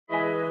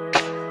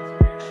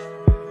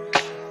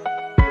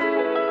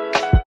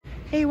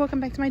Hey, welcome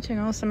back to my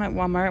channel. So I'm at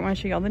Walmart. I want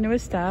to show you all the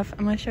newest stuff.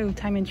 I'm going to show you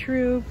time and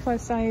true,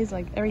 plus size,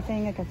 like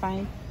everything I can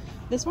find.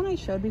 This one I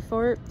showed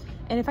before,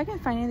 and if I can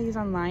find any of these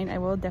online, I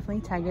will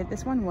definitely tag it.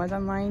 This one was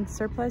online.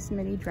 Surplus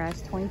midi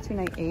dress,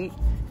 $22.98.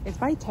 It's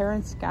by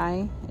Terrence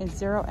Sky. It's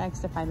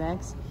 0X to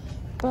 5X.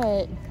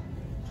 But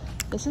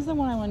this is the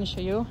one I want to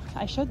show you.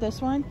 I showed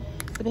this one,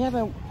 but they have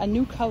a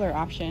new color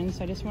option.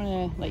 So I just want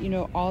to let you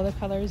know all the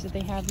colors that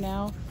they have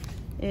now.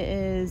 It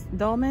is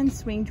Dolman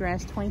swing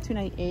dress,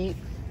 $22.98.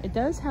 It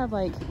does have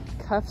like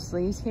cuff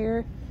sleeves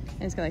here,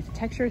 and it's got like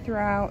texture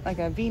throughout, like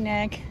a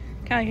v-neck,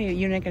 kind of like a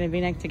u-neck and a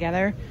v-neck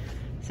together.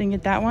 So you can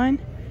get that one.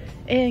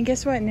 And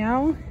guess what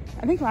now?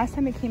 I think last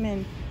time it came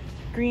in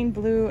green,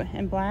 blue,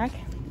 and black.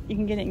 You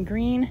can get it in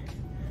green,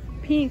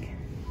 pink,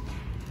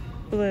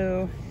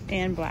 blue,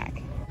 and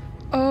black.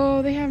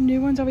 Oh, they have new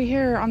ones over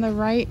here on the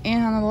right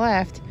and on the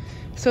left.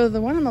 So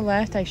the one on the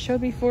left I showed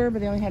before, but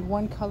they only had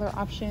one color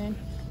option.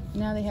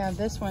 Now they have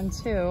this one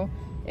too.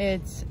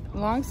 It's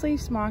long sleeve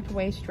smocked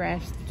waist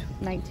dress,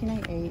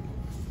 $19.98.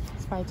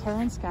 It's by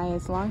Terrence Sky.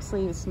 It's long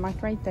sleeve, it's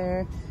smocked right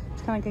there.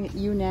 It's kind of like a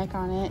U-neck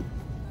on it.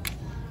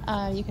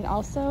 You can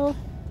also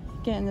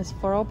get in this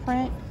floral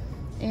print,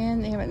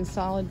 and they have it in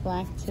solid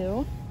black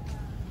too.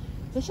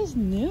 This is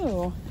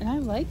new, and I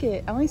like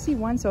it. I only see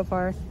one so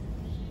far.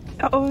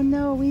 Oh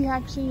no,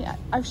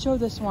 I've showed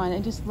this one.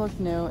 It just looked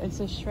new. It's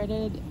a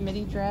shredded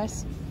midi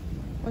dress.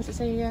 What's it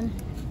say again?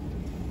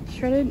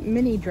 Shredded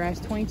mini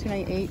dress,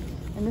 $22.98.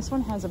 And this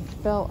one has a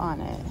belt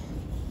on it.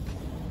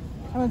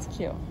 That one's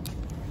cute.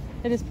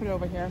 I just put it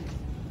over here.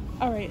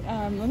 All right,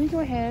 let me go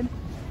ahead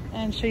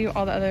and show you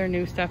all the other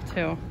new stuff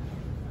too.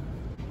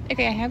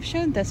 Okay, I have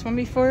showed this one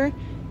before,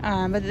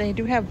 but they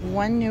do have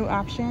one new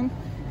option.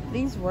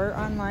 These were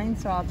online,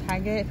 so I'll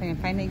tag it if I can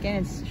find it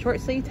again. It's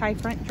short sleeve tie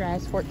front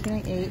dress,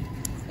 $14.98.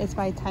 It's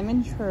by Time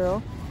and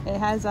True. It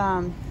has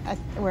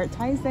where it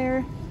ties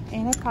there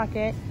and a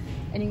pocket,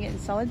 and you can get in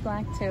solid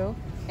black too.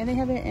 And they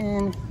have it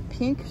in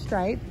pink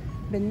stripe.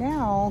 But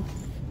now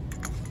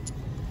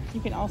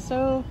you can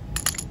also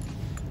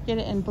get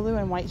it in blue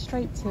and white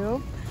stripe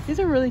too. These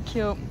are really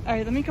cute. All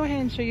right, let me go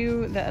ahead and show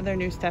you the other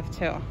new stuff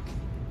too.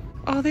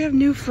 Oh, they have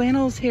new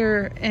flannels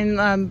here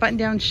and button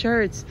down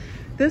shirts.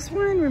 This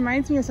one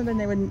reminds me of something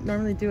they would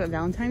normally do at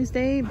Valentine's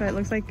Day, but it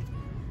looks like,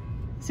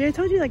 see, I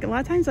told you, like a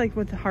lot of times, like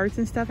with the hearts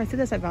and stuff, I said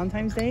this at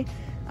Valentine's Day,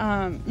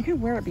 you can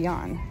wear it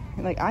beyond,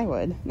 like I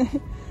would.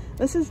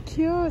 This is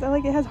cute. I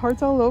like it. It has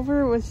hearts all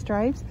over with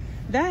stripes.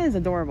 That is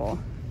adorable.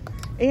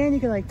 And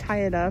you can like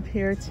tie it up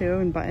here too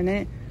and button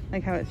it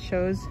like how it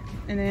shows.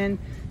 And then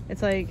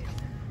it's like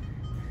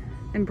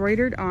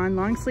embroidered on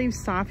long sleeve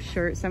soft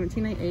shirt,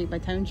 $17.98 by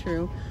Time and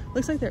True.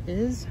 Looks like there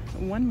is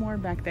one more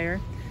back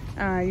there.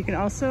 You can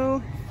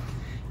also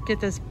get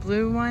this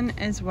blue one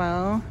as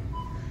well.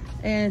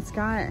 And it's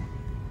got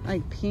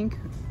like pink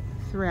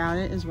throughout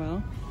it as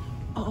well.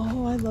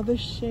 Oh, I love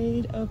this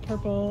shade of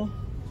purple.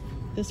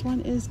 This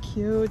one is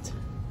cute.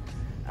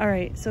 All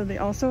right, so they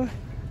also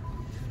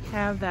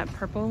have that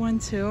purple one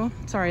too.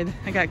 Sorry,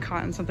 I got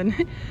caught in something.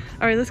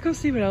 All right, let's go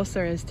see what else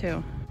there is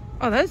too.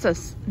 Oh, that's an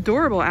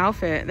adorable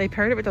outfit. They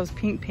paired it with those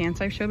pink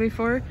pants I've showed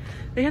before.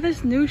 They have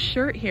this new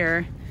shirt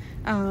here.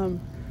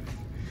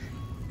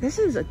 This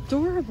is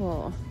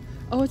adorable.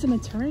 Oh, it's a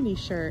maternity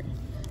shirt.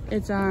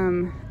 It's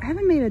I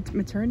haven't made a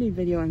maternity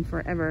video in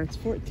forever. It's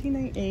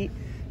 $14.98,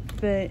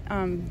 but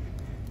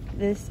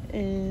this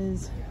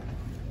is,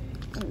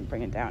 let me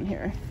bring it down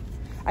here.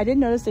 I did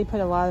notice they put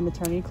a lot of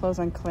maternity clothes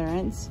on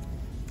clearance,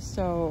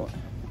 so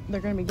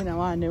they're going to be getting a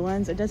lot of new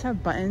ones. It does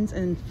have buttons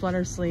and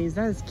flutter sleeves.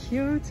 That is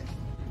cute.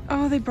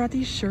 Oh, they brought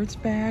these shirts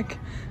back.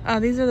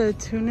 These are the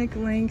tunic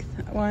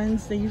length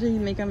ones. They usually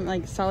make them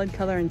like solid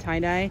color and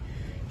tie-dye.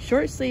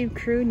 Short sleeve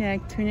crew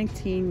neck tunic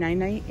tee,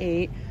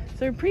 $9.98. So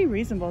they're pretty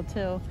reasonable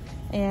too.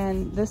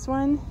 And this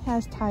one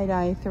has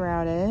tie-dye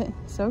throughout it.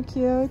 So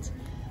cute.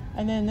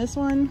 And then this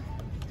one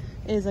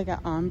is like an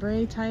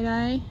ombre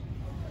tie-dye.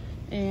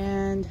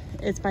 And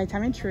it's by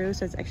Time and True,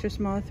 so it's extra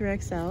small through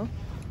XL.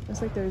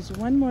 Looks like there's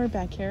one more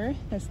back here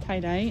that's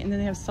tie-dye, and then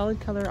they have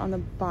solid color on the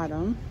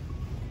bottom.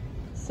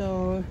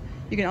 So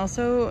you can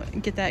also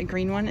get that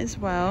green one as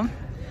well.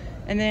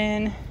 And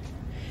then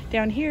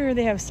down here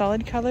they have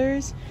solid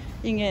colors.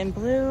 You can get in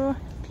blue,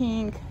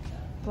 pink,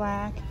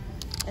 black,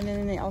 and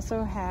then they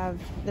also have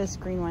this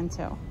green one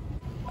too.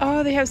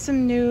 Oh, they have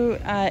some new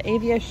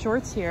Avia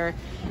shorts here.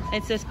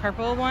 It's this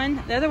purple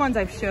one. The other ones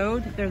I've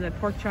showed, they're the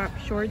pork chop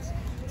shorts.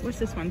 What's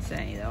this one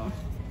say though?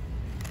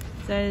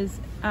 It says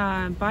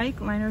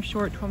bike liner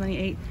short,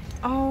 $12.98.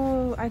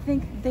 Oh, I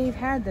think they've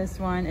had this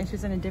one. It's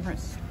just in a different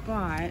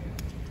spot.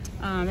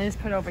 They just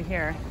put it over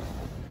here.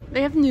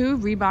 They have new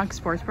Reebok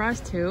sports bras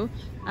too.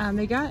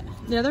 They got,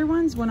 the other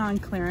ones went on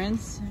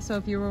clearance. So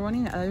if you were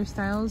wanting the other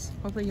styles,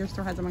 hopefully your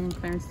store has them on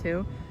clearance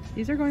too.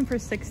 These are going for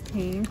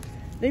 $16.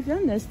 They've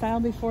done this style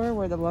before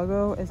where the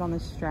logo is on the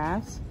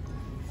straps.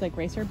 It's like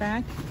racer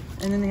back.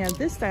 And then they have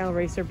this style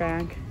racer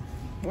back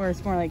where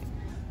it's more like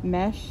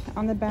mesh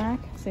on the back.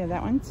 So you have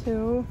that one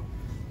too.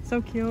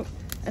 So cute.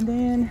 And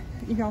then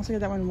you can also get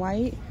that one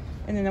white.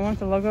 And then the one with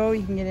the logo,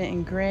 you can get it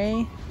in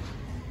gray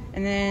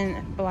and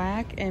then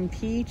black and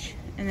peach,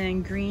 and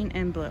then green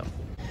and blue.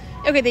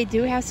 Okay, they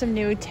do have some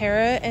new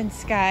Terra and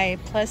Sky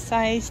plus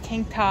size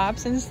tank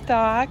tops in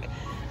stock.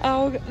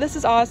 Oh, this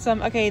is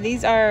awesome. Okay,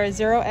 these are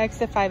 0X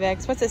to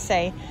 5X. What's it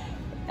say?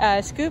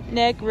 Scoop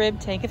neck rib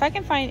tank. If I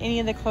can find any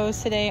of the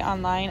clothes today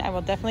online, I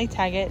will definitely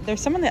tag it.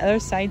 There's some on the other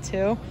side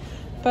too,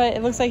 but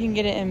it looks like you can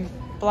get it in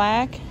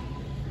black,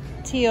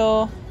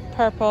 teal,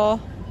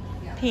 purple,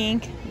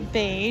 pink,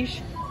 beige.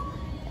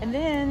 And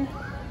then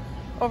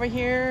over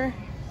here,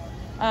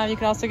 you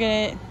can also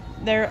get it.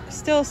 They're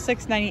still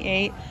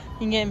 $6.98. You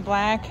can get in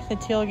black, the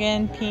teal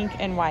again, pink,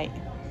 and white.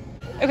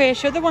 Okay, I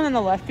showed the one on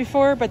the left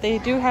before, but they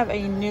do have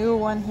a new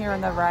one here on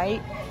the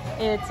right.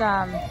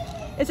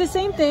 It's the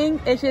same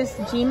thing. It's just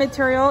jean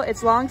material.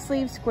 It's long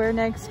sleeve, square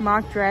neck,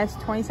 smock dress,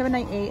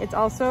 $27.98. It's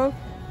also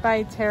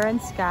by Terra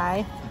and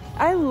Sky.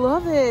 I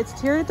love it. It's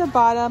tiered at the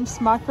bottom,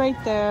 smock right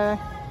there,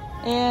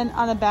 and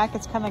on the back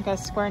it's kind of like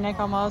a square neck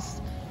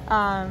almost.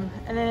 And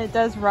then it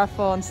does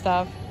ruffle and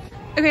stuff.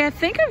 Okay, I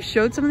think I've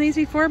showed some of these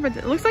before, but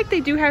it looks like they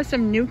do have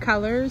some new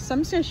colors. So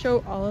I'm just gonna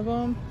show all of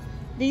them.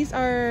 These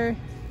are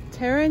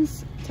Terra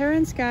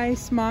and Sky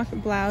smock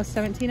blouse,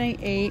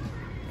 $17.98.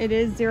 It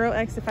is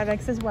 0X to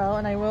 5X as well,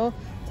 and I will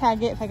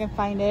tag it if I can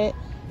find it.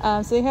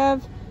 So they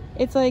have,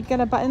 it's like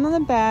got a button on the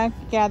back,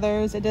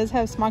 gathers. It does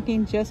have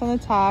smocking just on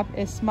the top.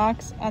 It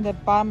smocks on the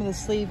bottom of the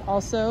sleeve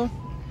also.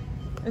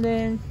 And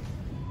then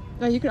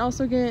you can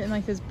also get it in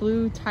like this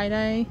blue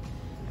tie-dye.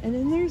 And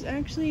then there's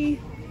actually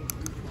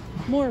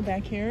more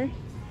back here.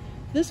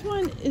 This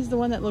one is the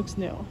one that looks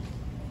new.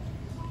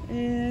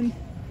 And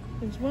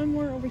there's one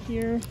more over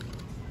here.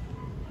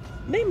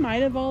 They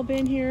might have all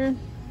been here.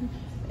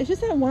 It's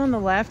just that one on the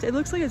left. It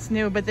looks like it's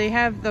new, but they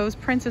have those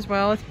prints as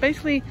well. It's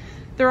basically,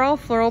 they're all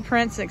floral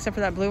prints except for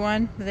that blue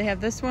one. But they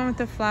have this one with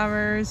the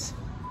flowers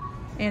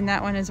and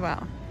that one as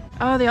well.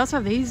 Oh, they also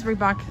have these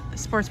Reebok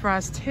sports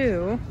bras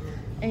too.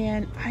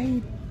 And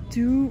I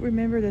do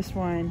remember this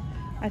one.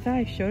 I thought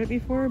I showed it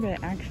before,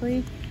 but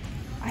actually,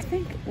 I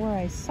think where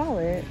I saw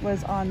it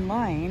was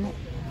online.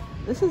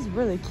 This is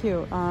really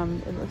cute.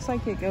 It looks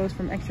like it goes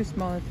from extra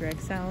small to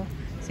 3XL.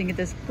 So you can get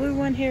this blue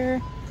one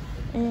here,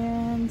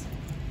 and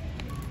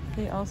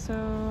they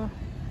also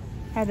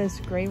have this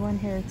gray one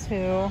here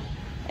too.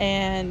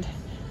 And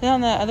then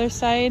on the other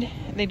side,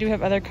 they do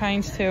have other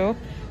kinds too.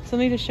 So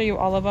let me just show you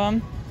all of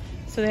them.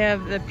 So they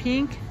have the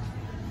pink,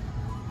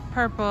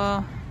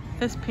 purple,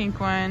 this pink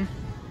one,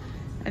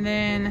 and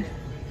then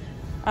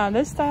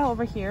this style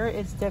over here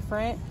is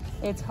different.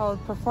 It's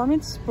called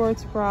Performance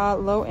Sports Bra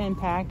Low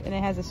Impact, and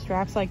it has the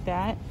straps like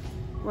that,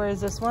 whereas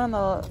this one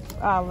on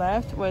the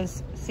left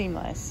was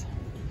seamless.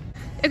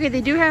 Okay,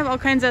 they do have all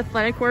kinds of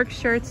athletic work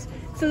shirts.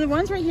 So the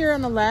ones right here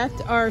on the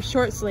left are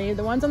short sleeve.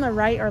 The ones on the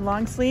right are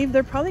long sleeve.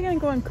 They're probably gonna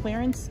go on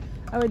clearance,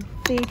 I would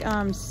think,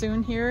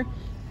 soon here.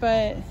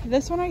 But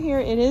this one right here,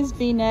 it is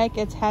V-neck,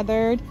 it's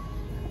heathered.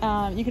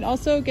 You can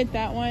also get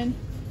that one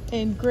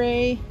in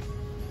gray.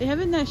 They have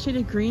it in that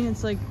shaded green.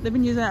 It's like, they've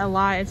been using that a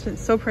lot. It's been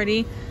so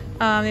pretty.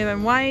 They have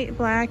in white,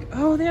 black.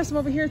 Oh, they have some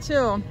over here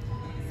too.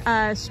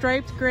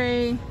 Striped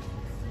gray,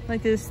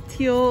 like this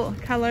teal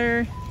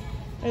color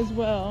as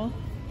well.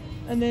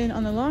 And then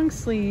on the long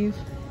sleeve,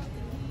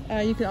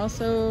 you can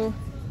also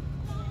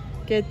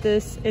get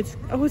this. It's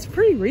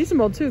pretty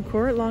reasonable too.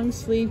 Core long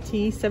sleeve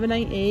tee,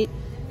 $7.98.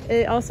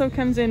 It also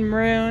comes in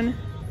maroon.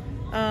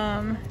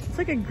 It's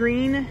like a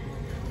green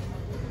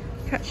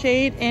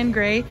shade and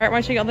gray. All right, I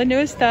want to show you all the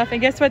newest stuff.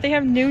 And guess what? They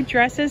have new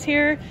dresses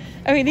here.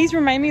 Okay, these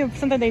remind me of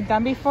something they've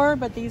done before,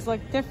 but these look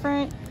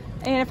different.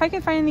 And if I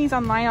can find these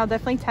online, I'll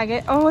definitely tag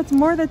it. Oh, it's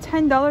more of the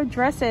 $10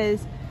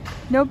 dresses.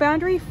 No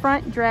boundary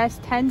front dress,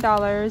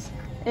 $10.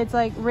 It's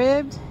like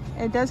ribbed.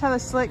 It does have a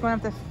slit going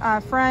up the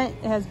front.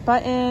 It has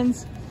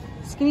buttons,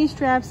 skinny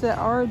straps that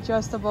are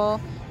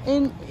adjustable.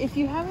 And if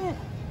you haven't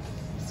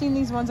seen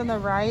these ones on the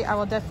right,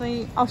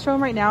 I'll show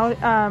them right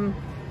now.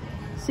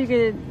 So you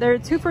could, they're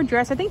 2 for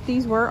dress. I think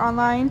these were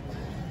online.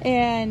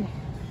 And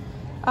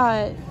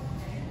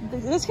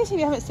this case if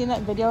you haven't seen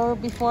that video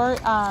before,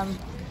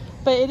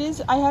 but it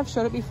is, I have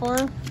showed it before.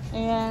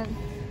 And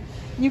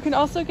you can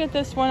also get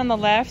this one on the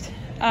left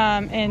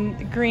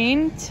in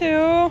green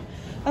too.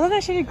 I love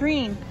that shade of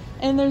green.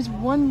 And there's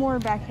one more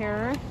back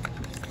here.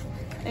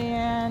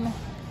 And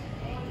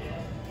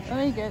let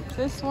me get,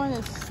 this one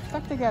is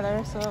stuck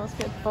together, so let's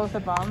get both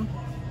of them.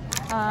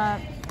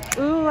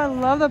 Ooh, I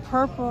love the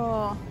purple.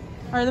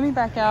 All right, let me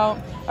back out.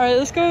 All right,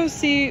 let's go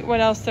see what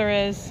else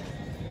there is.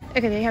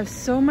 Okay, they have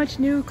so much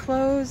new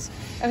clothes.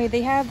 Okay,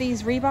 they have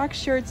these Reebok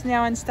shirts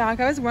now in stock.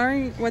 I was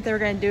wondering what they were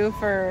gonna do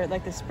for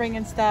like the spring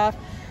and stuff.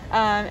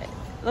 It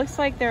looks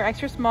like they're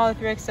extra small to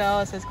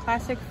 3XL. It says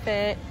classic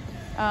fit.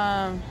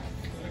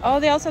 Oh,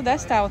 they also have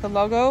that style with the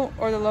logo,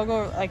 or the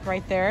logo like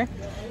right there.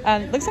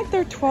 Looks like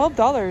they're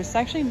 $12.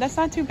 Actually, that's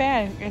not too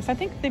bad. I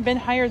think they've been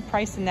higher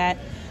priced than that.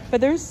 But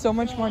there's so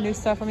much more new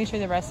stuff. Let me show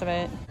you the rest of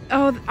it.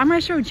 Oh, I'm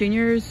gonna show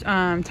juniors,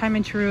 time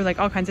and true, like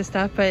all kinds of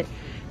stuff. But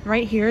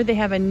right here, they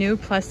have a new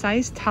plus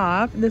size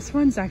top. This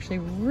one's actually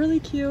really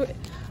cute.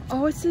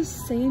 Oh, it's the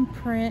same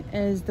print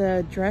as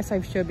the dress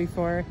I've showed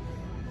before.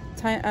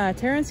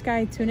 Terra and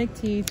Sky tunic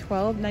tee,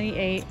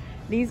 $12.98.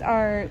 These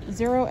are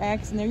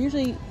 0X, and they're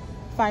usually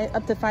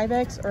up to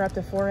 5X or up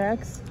to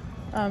 4X.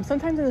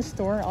 Sometimes in the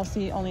store, I'll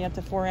see only up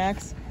to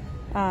 4X.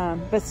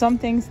 But some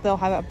things they'll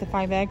have up to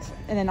 5X,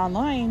 and then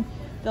online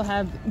they'll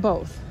have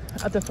both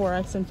up to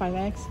 4X and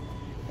 5X.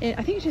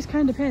 I think it just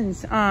kind of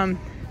depends.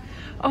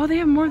 Oh, they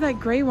have more of that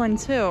gray one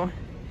too.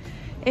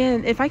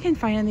 And if I can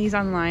find these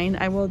online,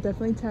 I will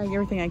definitely tag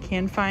everything I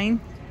can find.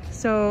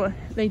 So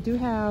they do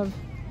have,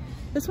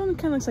 this one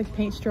kind of looks like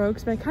paint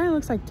strokes, but it kind of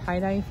looks like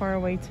tie-dye far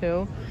away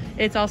too.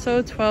 It's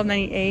also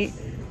 $12.98.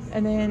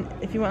 And then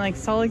if you want like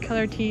solid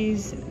color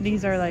tees,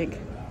 these are like,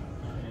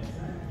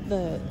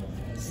 the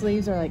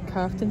sleeves are like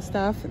cuffed and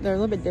stuff. They're a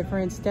little bit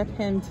different. Step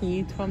hem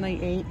tee,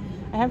 $12.98.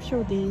 I have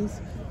showed these.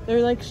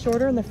 They're like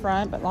shorter in the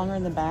front, but longer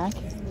in the back.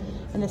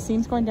 And the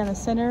seams going down the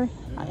center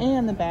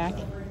and the back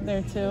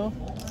there too,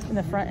 in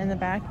the front and the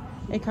back.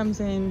 It comes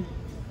in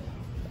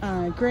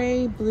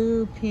gray,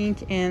 blue,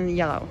 pink, and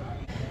yellow.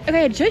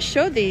 Okay, I just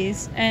showed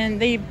these, and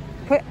they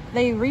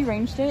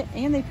rearranged it,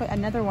 and they put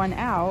another one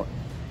out.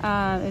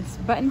 It's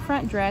button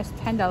front dress,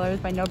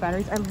 $10 by No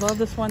Boundaries. I love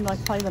this one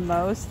like probably the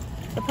most.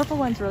 The purple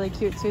one's really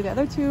cute too. The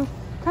other two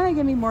kind of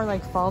give me more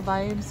like fall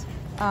vibes.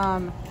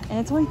 And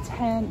it's only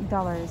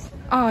 $10.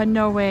 Oh,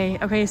 no way.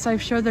 Okay, so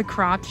I've showed the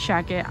cropped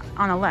jacket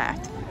on the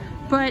left.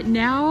 But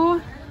now,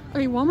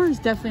 okay, Walmart is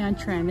definitely on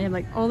trend. They have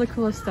like all the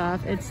coolest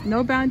stuff. It's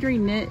No Boundary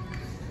knit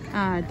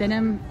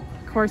denim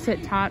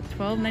corset top,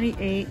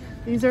 $12.98.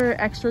 These are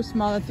extra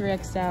small to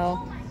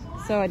 3XL.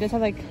 So it does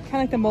have like kind of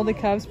like the molded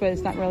cups, but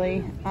it's not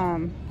really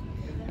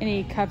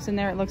any cups in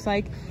there, it looks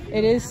like.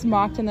 It is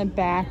smocked in the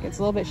back. It's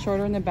a little bit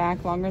shorter in the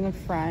back, longer in the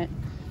front.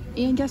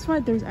 And guess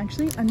what? There's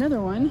actually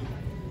another one.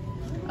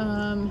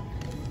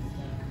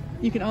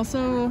 You can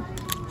also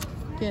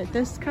get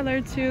this color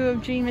too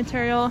of jean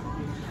material.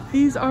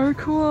 These are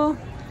cool.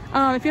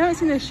 If you haven't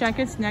seen the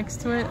jackets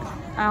next to it,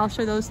 I'll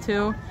show those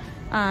too.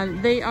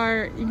 They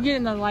are, you can get it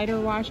in the lighter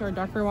wash or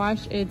darker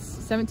wash. It's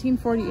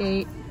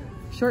 $17.48,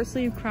 short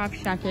sleeve crop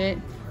jacket,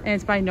 and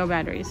it's by No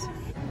Boundaries.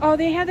 Oh,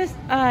 they have this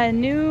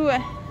new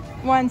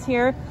ones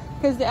here,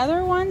 because the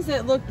other ones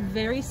that looked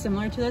very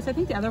similar to this, I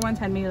think the other ones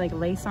had maybe like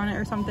lace on it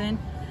or something.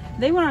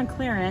 They went on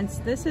clearance.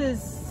 This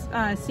is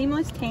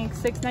seamless tank,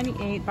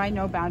 $6.98 by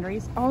No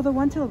Boundaries. Oh, the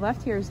one to the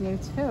left here is new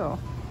too.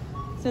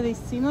 So these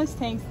seamless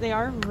tanks, they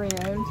are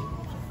ribbed.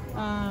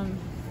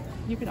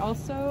 You can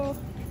also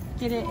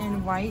get it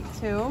in white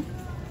too,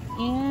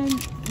 and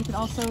you can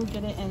also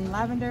get it in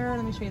lavender.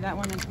 Let me show you that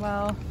one as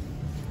well.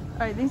 All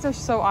right, these are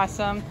so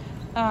awesome.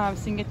 So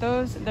you can get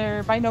those.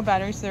 They're by No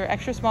Boundaries, so they're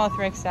extra small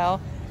 3XL.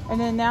 And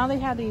then now they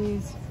have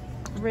these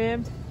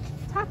ribbed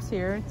tops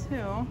here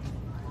too,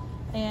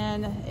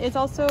 and it's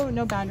also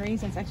No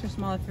Boundaries, and it's extra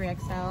small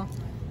 3XL,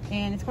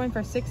 and it's going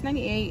for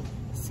 $6.98.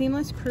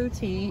 Seamless crew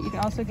tee. You can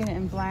also get it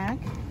in black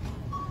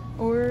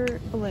or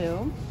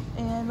blue.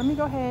 And let me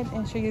go ahead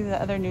and show you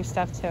the other new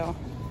stuff too.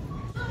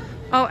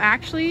 Oh,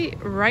 actually,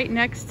 right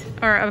next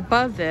or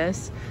above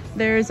this,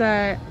 there's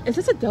a, is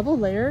this a double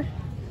layer?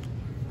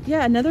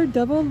 Yeah, another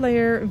double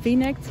layer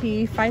V-neck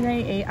tee,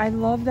 $5.98. I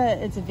love that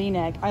it's a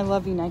V-neck. I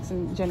love V-necks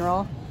in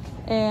general.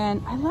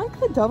 And I like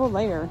the double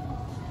layer.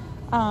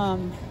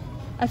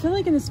 I feel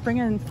like in the spring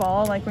and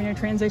fall, like when you're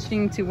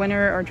transitioning to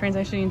winter or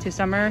transitioning to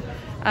summer,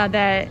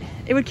 that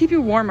it would keep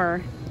you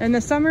warmer. In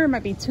the summer, it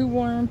might be too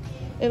warm.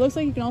 It looks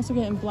like you can also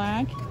get it in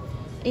black,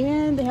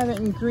 and they have it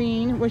in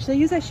green, which they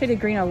use that shade of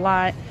green a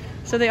lot.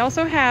 So they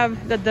also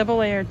have the double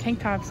layer tank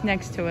tops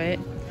next to it.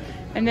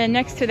 And then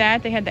next to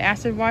that, they had the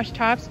acid wash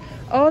tops.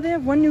 Oh, they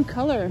have one new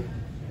color.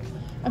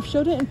 I've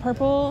showed it in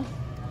purple,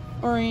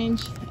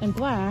 orange, and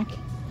black.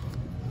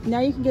 Now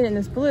you can get it in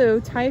this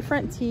blue. Tie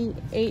front tee,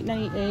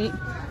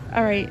 $8.98.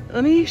 All right,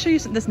 let me show you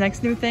this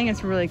next new thing.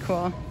 It's really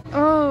cool.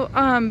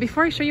 Oh,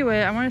 before I show you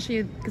it, I want to show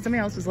you, because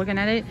somebody else was looking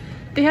at it.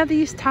 They have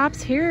these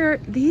tops here.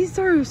 These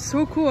are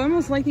so cool. I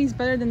almost like these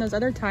better than those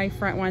other tie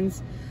front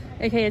ones.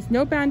 Okay, it's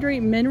No Boundary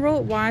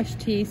mineral wash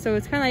tee. So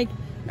it's kind of like,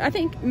 I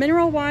think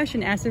mineral wash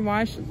and acid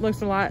wash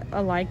looks a lot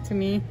alike to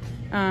me.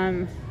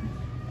 And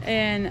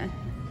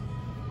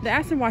the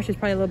acid wash is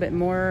probably a little bit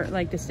more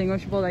like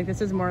distinguishable. Like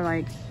this is more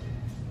like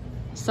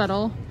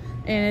subtle.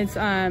 And it's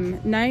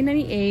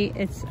 $9.98.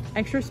 It's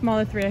extra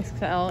small to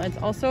 3XL. It's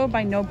also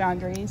by No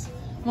Boundaries.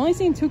 I'm only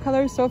seeing two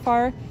colors so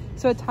far.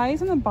 So it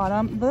ties on the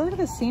bottom, but look at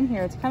the seam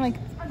here. It's kind of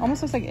like,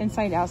 almost looks like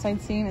inside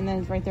outside seam, and then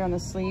it's right there on the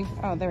sleeve.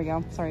 Oh, there we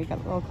go. Sorry, got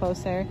a little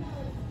close there.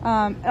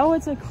 Oh,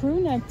 it's a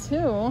crew neck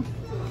too.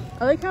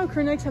 I like how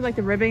crew necks have like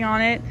the ribbing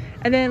on it.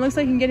 And then it looks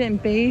like you can get it in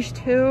beige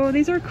too.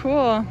 These are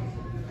cool.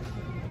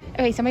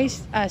 Okay,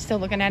 somebody's still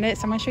looking at it,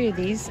 so I'm gonna show you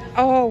these.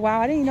 Oh,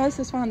 wow, I didn't notice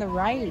this one on the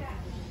right.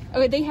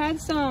 Okay, they had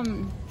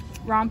some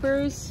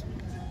rompers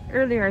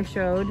earlier I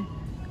showed.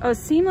 Oh,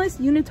 seamless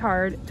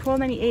unitard,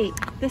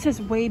 $12.98. This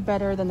is way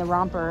better than the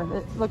romper.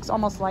 It looks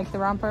almost like the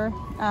romper.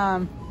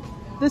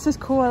 This is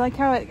cool. I like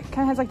how it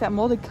kind of has like that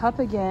molded cup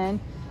again.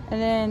 And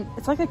then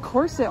it's like a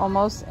corset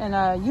almost and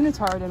a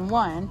unitard in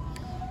one.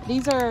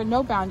 These are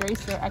No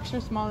Boundaries. They're extra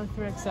small to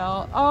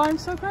 3XL. Oh, I'm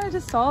so glad I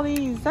just saw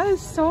these. That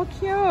is so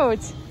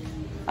cute.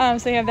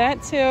 So you have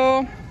that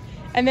too.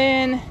 And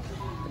then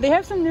they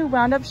have some new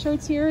roundup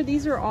shirts here.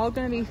 These are all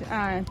gonna be,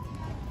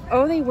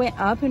 oh, they went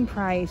up in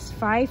price,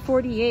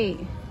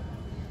 $5.48.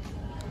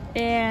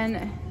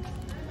 And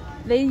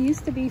they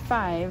used to be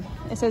 $5.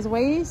 It says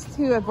ways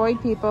to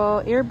avoid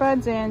people,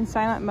 earbuds in,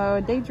 silent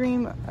mode,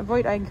 daydream,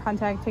 avoid eye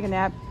contact, take a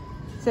nap.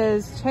 It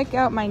says check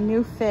out my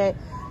new fit.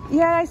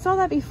 Yeah, I saw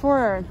that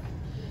before.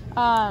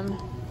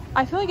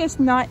 I feel like it's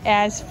not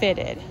as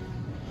fitted.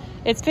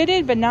 It's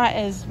fitted, but not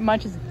as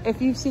much as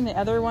if you've seen the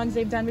other ones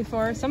they've done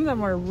before. Some of them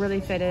were really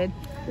fitted.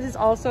 This is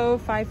also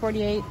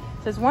 $5.48. It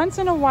says once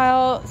in a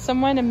while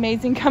someone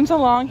amazing comes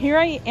along. Here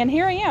I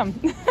am.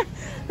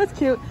 That's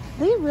cute.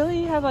 They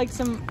really have like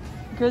some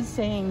good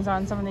sayings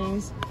on some of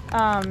these.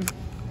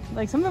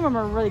 Like some of them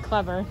are really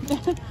clever.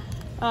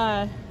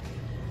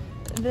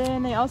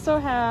 Then they also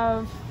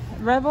have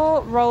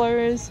Rebel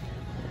Rollers,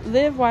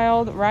 Live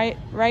Wild,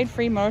 Ride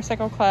Free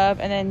Motorcycle Club,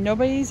 and then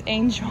Nobody's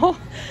Angel.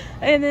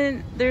 And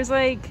then there's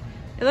like,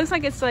 it looks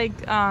like it's like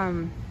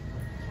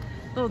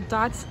little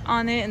dots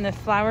on it and the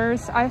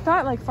flowers. I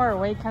thought like far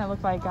away kind of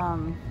looked like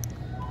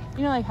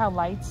you know, like how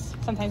lights,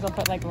 sometimes they'll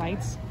put like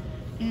lights.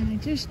 And I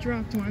just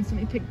dropped one, so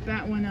let me pick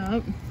that one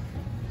up.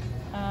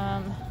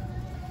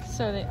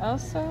 So they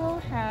also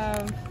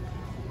have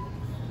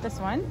this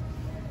one,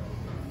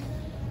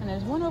 and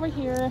there's one over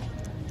here.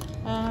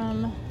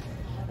 And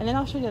then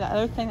I'll show you the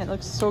other thing that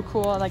looks so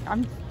cool. Like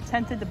I'm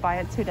tempted to buy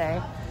it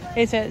today.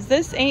 It says,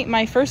 this ain't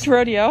my first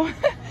rodeo.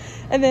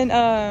 And then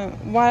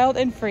wild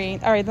and free.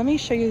 All right, let me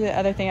show you the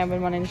other thing I've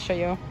been wanting to show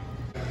you.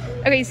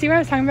 Okay, you see what I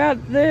was talking about?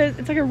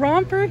 It's like a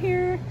romper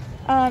here.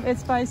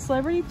 It's by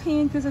Celebrity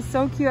Pink. This is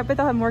so cute. I bet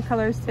they'll have more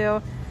colors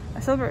too.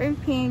 A Celebrity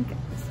Pink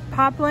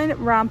Poplin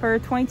romper,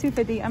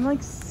 $22.50. I'm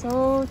like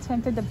so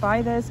tempted to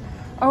buy this.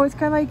 Oh, it's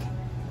kind of like,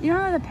 you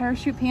know, the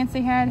parachute pants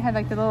they had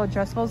like the little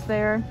adjustables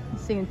there,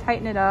 so you can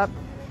tighten it up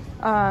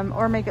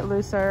or make it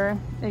looser.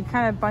 It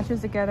kind of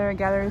bunches together and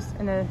gathers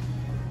in the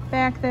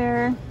back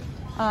there.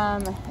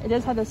 It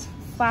does have this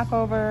flap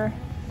over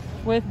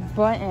with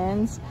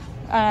buttons,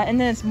 and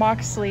then it's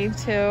mock sleeve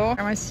too.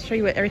 I want to show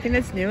you everything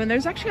that's new, and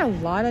there's actually a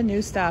lot of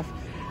new stuff.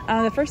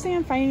 The first thing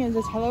I'm finding is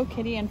this Hello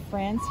Kitty and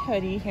Friends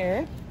hoodie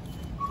here,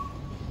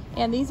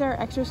 and these are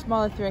extra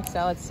small at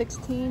 3XL. It's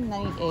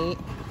 $16.98.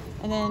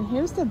 And then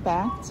here's the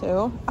back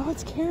too. Oh,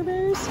 it's Care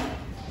Bears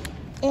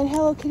and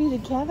Hello Kitty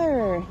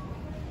together.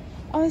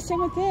 Oh, the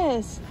same with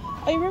this.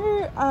 I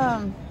remember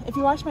if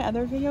you watch my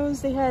other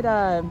videos, they had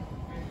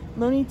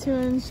Looney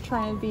Tunes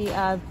trying to be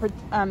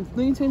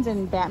Looney Tunes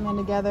and Batman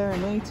together,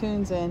 and Looney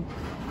Tunes and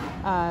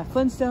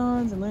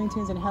Flintstones, and Looney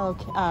Tunes and Hello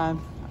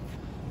Kitty.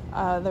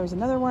 There was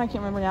another one I can't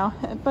remember now,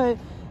 but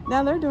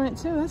now they're doing it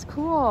too. That's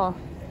cool.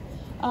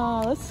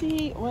 Let's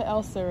see what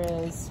else there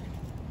is.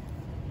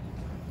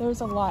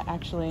 There's a lot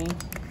actually.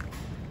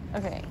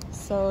 Okay,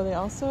 so they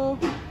also,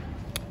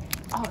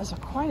 oh, there's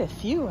quite a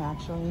few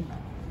actually.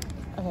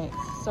 Okay,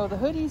 so the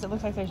hoodies, it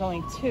looks like there's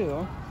only 2.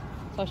 So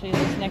I'll show you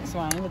this next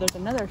one, but there's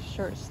another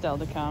shirt still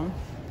to come.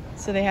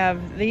 So they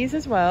have these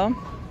as well.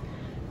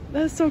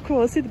 That's so cool.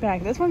 Let's see the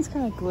back. This one's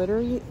kind of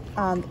glittery,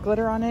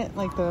 glitter on it,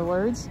 like the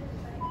words.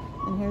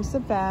 And here's the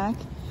back.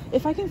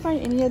 If I can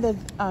find any of the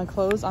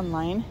clothes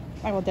online,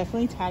 I will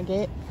definitely tag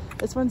it.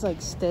 This one's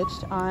like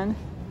stitched on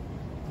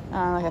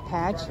like a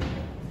patch.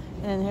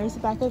 And here's the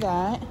back of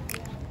that.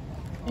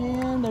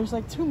 And there's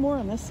like 2 more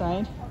on this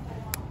side.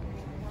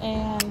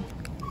 And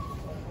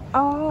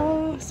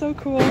oh, so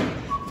cool.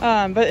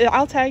 But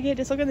I'll tag it.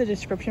 Just look in the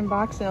description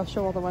box and I'll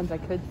show all the ones I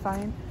could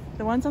find.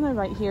 The ones on the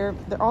right here,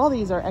 all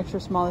these are extra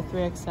small at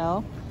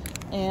 3XL.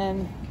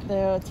 And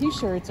the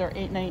t-shirts are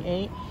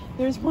 $8.98.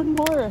 There's one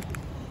more.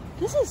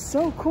 This is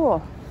so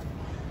cool.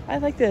 I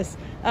like this.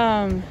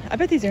 I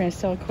bet these are gonna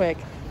sell quick.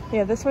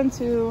 Yeah, this one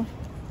too.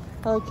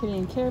 Hello Kitty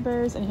and Care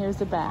Bears, and here's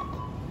the back.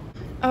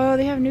 Oh,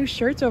 they have new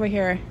shirts over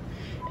here.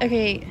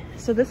 Okay,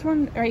 so this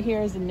one right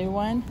here is the new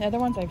one. The other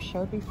ones I've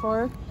showed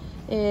before.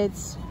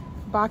 It's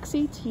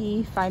Boxy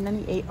Tee,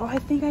 $5.98. Oh, I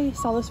think I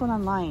saw this one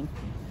online.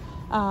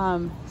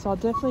 So I'll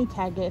definitely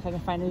tag it if I can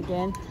find it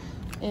again.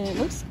 And it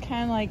looks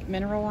kind of like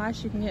mineral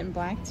wash. You can get in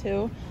black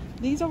too.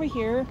 These over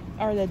here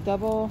are the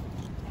double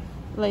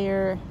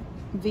layer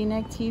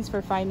V-neck tees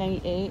for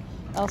 $5.98.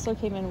 Also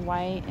came in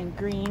white and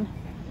green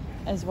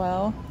as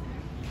well,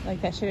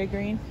 like that shade of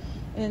green.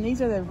 And then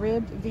these are the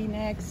ribbed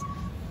V-necks.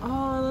 Oh,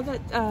 I love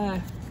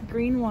that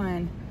green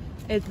one.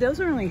 Those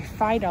are only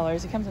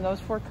 $5. It comes in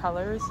those 4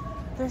 colors.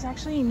 There's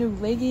actually new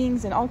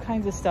leggings and all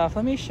kinds of stuff.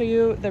 Let me show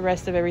you the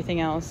rest of everything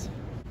else.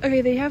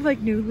 Okay, they have like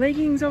new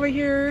leggings over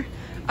here.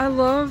 I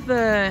love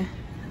the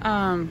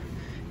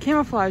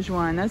camouflage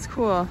one. That's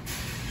cool.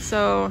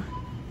 So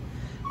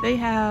they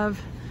have,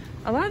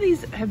 a lot of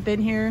these have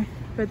been here,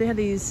 but they have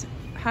these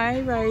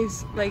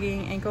high-rise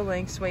legging, ankle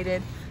length,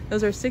 suede.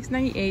 Those are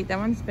 $6.98. That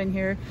one's been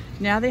here.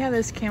 Now they have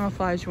this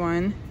camouflage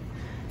one.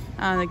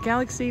 The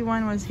Galaxy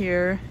one was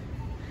here.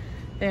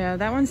 Yeah,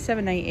 that one's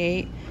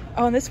 $7.98.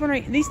 Oh, and this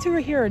one, these 2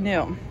 right here are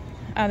new.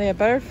 They have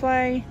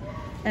butterfly,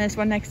 and this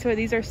one next to it.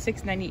 These are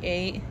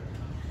 $6.98.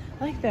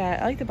 I like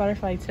that. I like the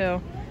butterfly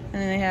too. And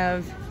then they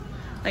have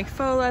like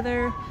faux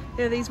leather.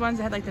 There are these ones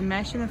that had like the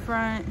mesh in the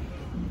front,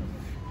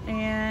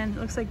 and it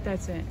looks like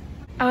that's it.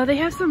 Oh, they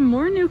have some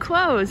more new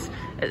clothes.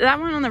 That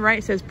one on the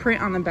right says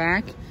print on the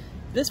back.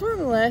 This one on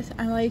the left,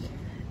 I like,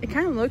 it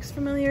kind of looks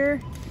familiar.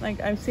 Like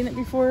I've seen it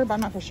before, but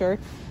I'm not for sure.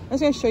 I'm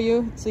just gonna show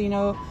you so you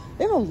know.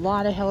 They have a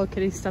lot of Hello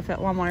Kitty stuff at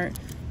Walmart.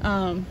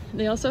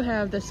 They also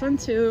have this one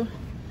too,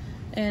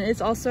 and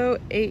it's also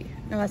no,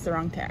 that's the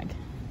wrong tag.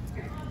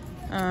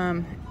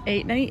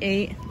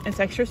 $8.98. It's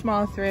extra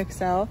small,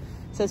 3XL.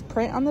 It says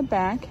print on the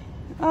back.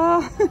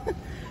 Oh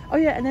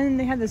yeah, and then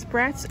they have this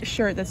Bratz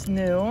shirt that's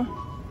new.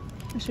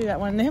 I'll show you that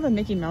one. They have a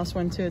Mickey Mouse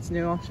one too. It's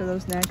new. I'll show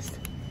those next.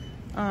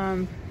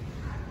 Oh,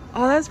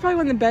 that's probably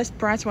one of the best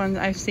Bratz ones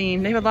I've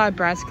seen. They have a lot of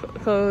Bratz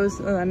clothes,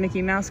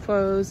 Mickey Mouse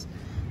clothes,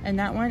 and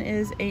that one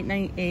is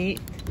 $8.98,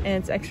 and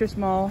it's extra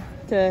small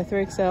to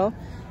 3XL.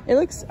 It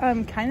looks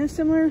kind of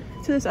similar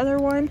to this other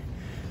one,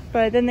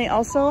 but then they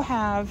also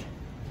have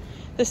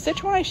the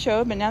Stitch one I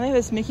showed, but now they have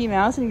this Mickey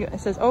Mouse, and it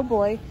says, oh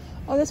boy.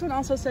 Oh, this one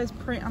also says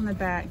print on the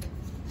back,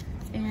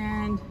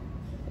 and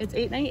it's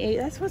 $8.98.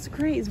 That's what's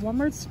great is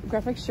Walmart's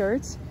graphic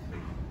shirts.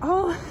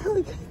 Oh,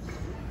 look,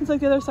 it's like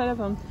the other side of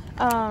them.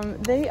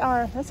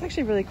 That's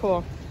actually really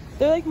cool.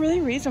 They're like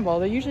really reasonable.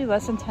 They're usually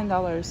less than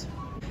 $10.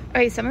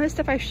 Okay, some of this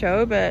stuff I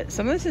showed, but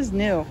some of this is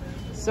new.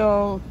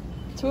 So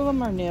 2 of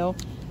them are new.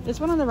 This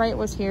one on the right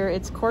was here.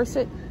 It's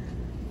corset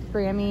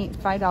Grammy,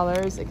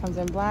 $5. It comes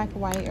in black,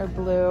 white, or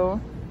blue.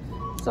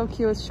 So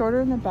cute. It's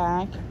shorter in the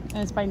back, and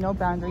it's by No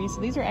Boundaries.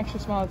 So these are extra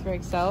small with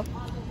 3XL.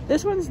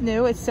 This one's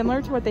new. It's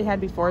similar to what they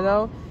had before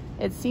though.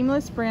 It's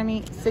seamless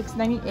Grammy,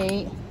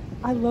 $6.98.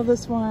 I love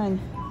this one.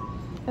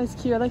 That's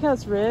cute. I like how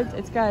it's ribbed.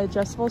 It's got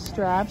adjustable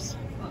straps.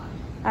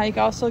 You can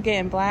also get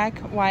in black,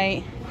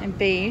 white, and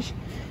beige.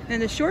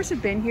 And the shorts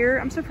have been here.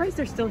 I'm surprised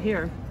they're still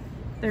here.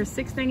 They're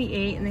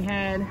 $6.98, and they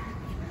had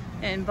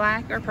in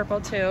black or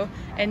purple too.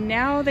 And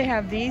now they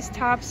have these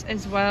tops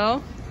as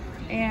well.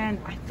 And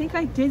I think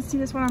I did see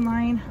this one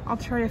online. I'll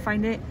try to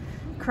find it.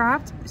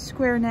 Cropped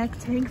square neck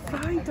tank,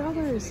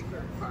 $5.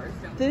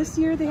 This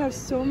year they have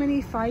so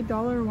many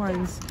 $5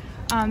 ones.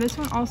 This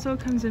one also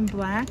comes in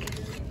black,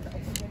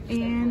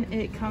 and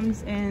it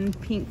comes in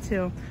pink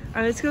too. All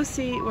right, let's go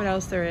see what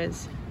else there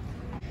is.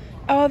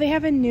 Oh, they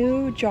have a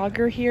new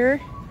jogger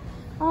here.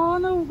 Oh,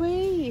 no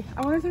way.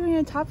 I wonder if they're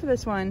going to top for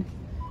this one.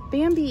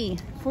 Bambi,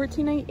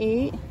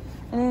 $14.98.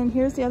 And then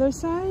here's the other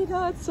side.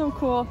 Oh, that's so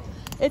cool.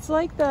 It's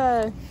like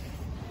the,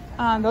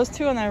 those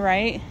two on the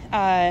right,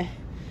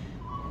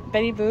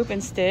 Betty Boop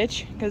and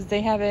Stitch, because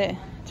they have it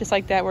just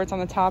like that where it's on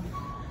the top,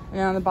 and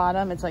then on the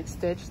bottom it's like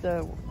Stitch,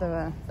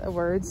 the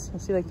words. You'll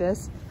see like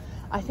this.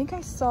 I think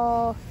I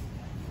saw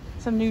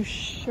some new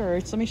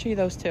shirts. Let me show you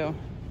those too.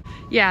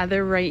 Yeah,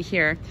 they're right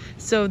here.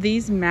 So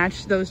these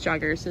match those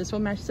joggers. This will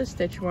match the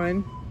Stitch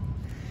one.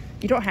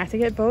 You don't have to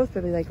get both,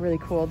 but they're like really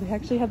cool. They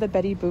actually have the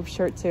Betty Boop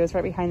shirt too. It's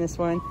right behind this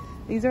one.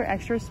 These are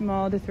extra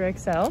small to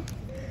 3XL.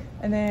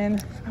 And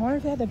then I wonder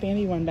if they have the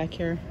Bambi one back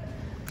here.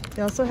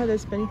 They also have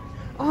this Betty.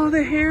 Oh,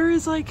 the hair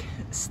is like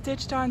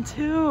stitched on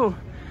too.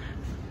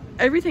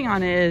 Everything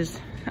on it is.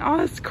 Oh,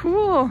 that's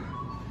cool.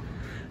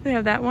 They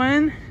have that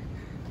one.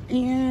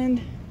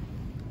 And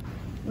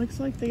looks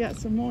like they got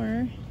some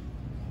more.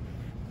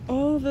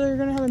 Oh, they're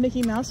gonna have a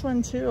Mickey Mouse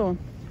one too.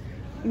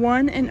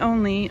 One and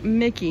only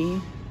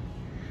Mickey.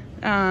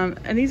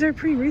 And these are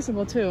pretty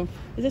reasonable too.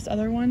 Is this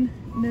other one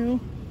new?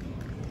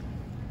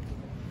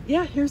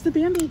 Yeah, here's the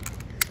Bambi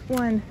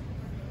one.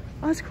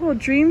 Oh, that's cool.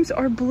 Dreams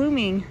are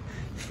blooming.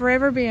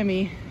 Forever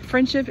Bambi.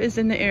 Friendship is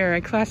in the air.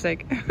 A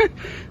classic.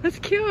 That's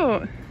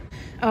cute.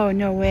 Oh,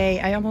 no way.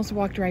 I almost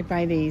walked right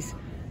by these.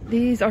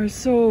 These are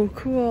so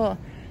cool.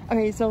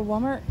 Okay, so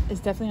Walmart is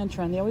definitely on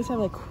trend. They always have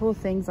like cool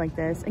things like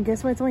this. And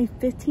guess what? It's only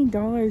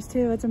 $15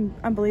 too. That's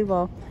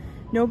unbelievable.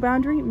 No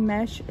Boundary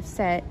mesh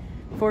set,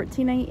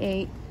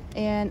 $14.98.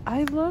 And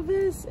I love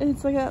this.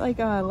 It's like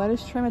a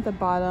lettuce trim at the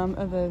bottom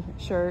of the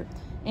shirt,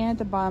 and at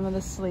the bottom of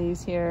the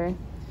sleeves here,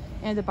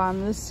 and at the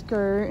bottom of the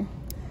skirt.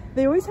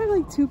 They always have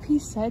like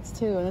 2-piece sets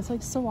too, and it's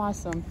like so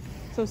awesome.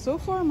 So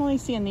far I'm only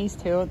seeing these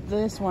two.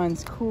 This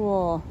one's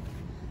cool.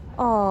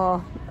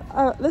 Oh,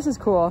 this is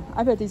cool.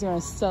 I bet these are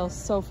gonna sell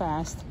so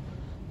fast.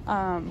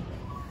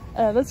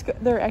 Let's go.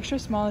 They're extra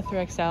small to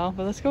 3XL,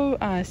 but let's go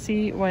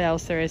see what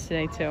else there is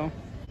today too.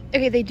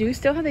 Okay, they do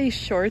still have these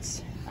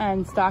shorts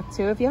in stock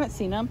too, if you haven't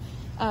seen them.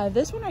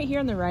 This one right here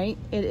on the right,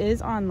 it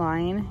is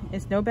online.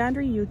 It's No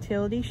Boundary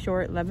Utility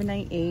Short,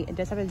 $11.98. It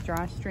does have a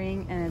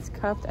drawstring, and it's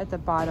cuffed at the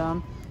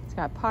bottom. It's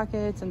got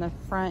pockets in the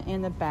front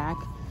and the back.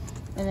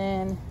 And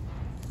then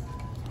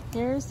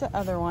here's the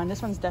other one.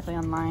 This one's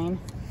definitely online.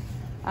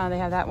 They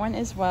have that one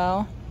as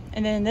well.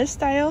 And then this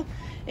style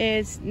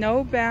is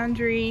No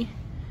Boundary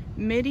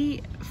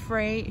Midi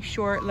Fray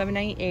Short,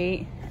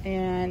 $11.98.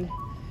 And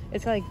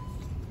it's like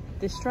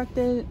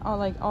destructed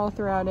all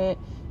throughout it,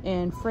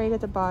 and frayed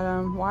at the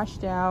bottom,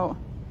 washed out.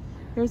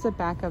 Here's the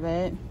back of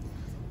it.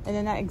 And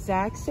then that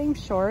exact same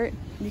short,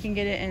 you can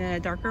get it in a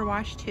darker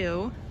wash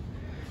too.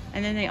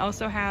 And then they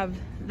also have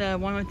the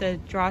one with the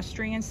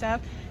drawstring and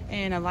stuff.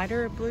 in a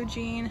lighter blue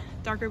jean,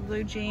 darker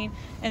blue jean,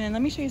 and then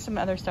let me show you some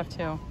other stuff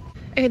too.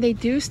 Okay, they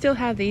do still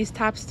have these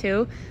tops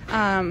too.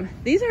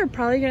 These are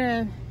probably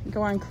gonna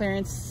go on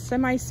clearance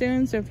semi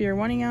soon, so if you're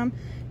wanting them,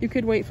 you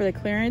could wait for the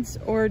clearance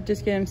or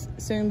just get them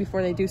soon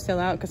before they do sell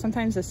out, because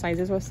sometimes the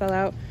sizes will sell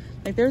out.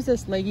 Like there's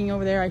this legging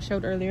over there I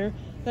showed earlier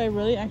that I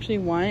really actually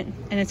want,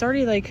 and it's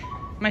already like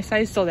my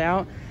size sold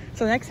out.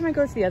 So next time I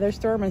go to the other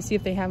store, I'm gonna see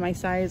if they have my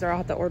size, or I'll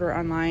have to order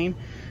online.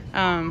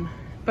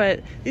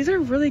 But these are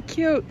really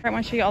cute. I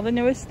want to show you all the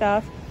newest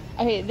stuff.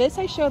 Okay, this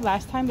I showed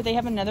last time, but they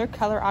have another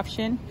color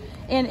option.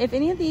 And if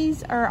any of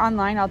these are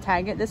online, I'll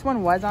tag it. This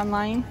one was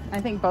online. I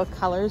think both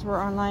colors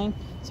were online,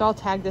 so I'll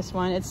tag this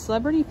one. It's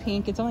celebrity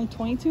pink. It's only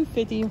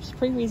 $22.50, which is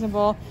pretty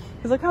reasonable.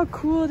 Because look how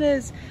cool it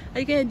is.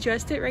 You can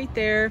adjust it right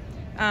there.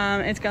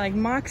 It's got like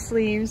mock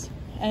sleeves.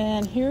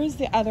 And here's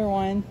the other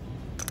one,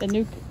 the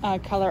new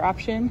color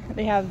option.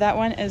 They have that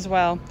one as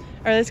well. All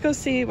right, let's go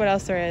see what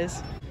else there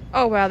is.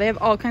 Oh wow, they have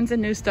all kinds of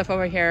new stuff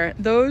over here.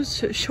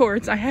 Those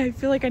shorts, I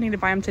feel like I need to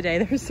buy them today.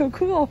 They're so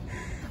cool.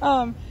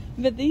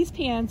 But these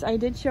pants, I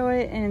did show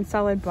it in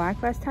solid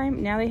black last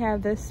time. Now they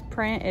have this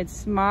print.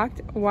 It's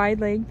mocked wide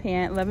leg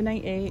pant,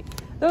 $11.98.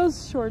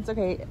 Those shorts,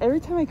 okay,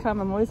 every time I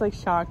come, I'm always like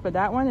shocked, but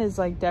that one is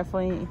like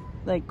definitely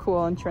like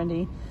cool and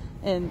trendy.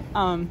 And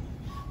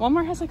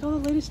Walmart has like all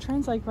the latest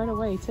trends like right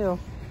away too.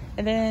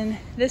 And then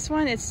this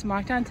one, it's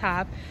mocked on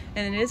top,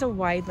 and it is a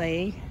wide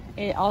leg.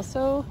 It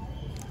also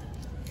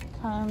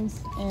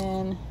comes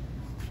in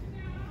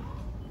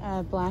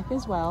black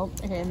as well.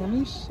 Okay, let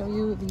me show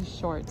you these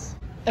shorts.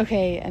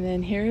 Okay, and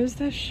then here's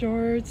the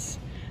shorts.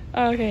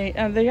 Okay,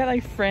 they got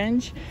like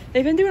fringe.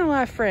 They've been doing a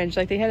lot of fringe.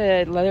 Like they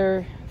had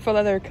a full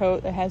leather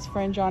coat that has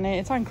fringe on it.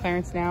 It's on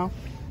clearance now.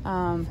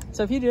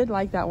 So if you did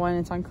like that one,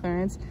 it's on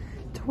clearance.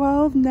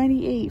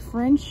 $12.98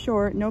 fringe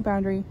short, no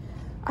boundary.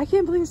 I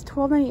can't believe it's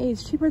 $12.98.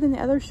 It's cheaper than the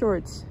other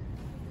shorts.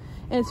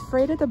 And it's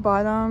frayed at the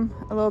bottom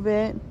a little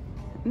bit.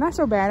 Not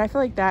so bad. I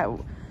feel like that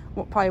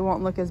probably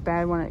won't look as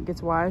bad when it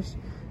gets washed.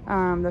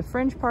 The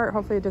fringe part,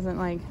 hopefully it doesn't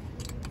like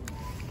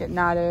get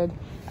knotted.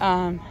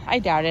 I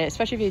doubt it,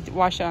 especially if you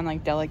wash it on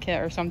like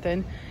delicate or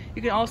something.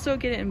 You can also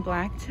get it in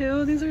black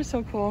too. These are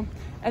so cool.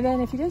 And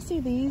then if you didn't see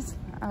these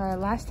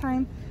last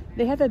time,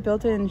 they have the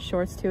built-in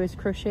shorts too. It's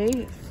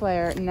crochet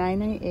flare,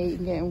 $9.98. You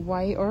can get it in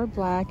white or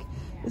black.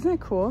 Isn't that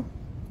cool?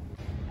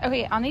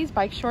 Okay, on these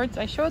bike shorts,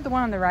 I showed the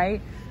one on the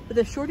right, but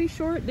the shorty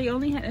short, they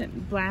only had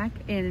it black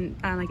and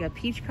like a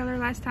peach color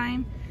last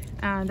time.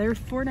 They're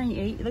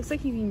 $4.98. It looks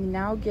like you can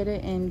now get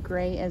it in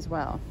gray as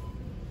well.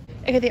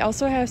 Okay, they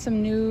also have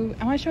some new,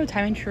 I want to show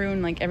time and true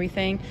and like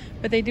everything,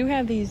 but they do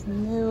have these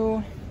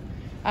new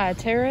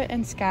Terra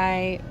and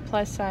Sky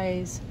plus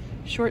size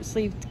short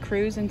sleeve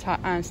crews in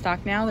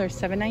stock now. They're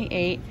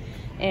 $7.98.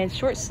 And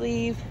short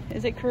sleeve,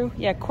 is it crew?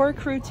 Yeah, core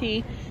crew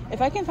tee.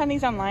 If I can find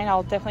these online,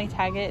 I'll definitely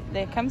tag it.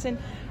 It comes in,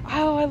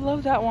 oh, I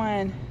love that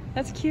one.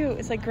 That's cute.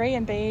 It's like gray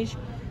and beige,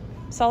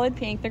 solid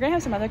pink. They're gonna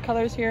have some other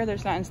colors here.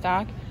 There's not in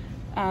stock.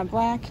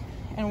 Black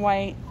and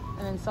white,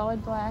 and then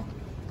solid black.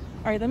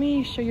 All right, let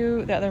me show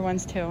you the other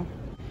ones too.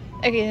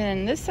 Okay,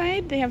 then this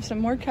side, they have some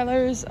more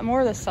colors,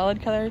 more of the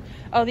solid color.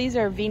 Oh, these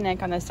are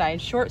V-neck on the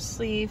side. Short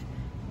sleeve,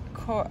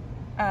 core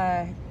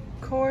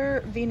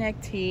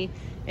V-neck tee.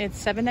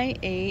 It's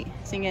 $7.98.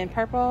 So you can get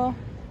purple,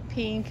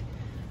 pink,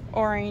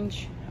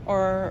 orange,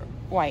 or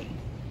white.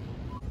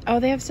 Oh,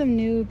 they have some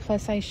new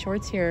plus size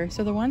shorts here.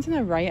 So the ones on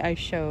the right I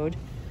showed.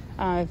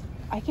 If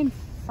I can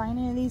find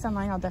any of these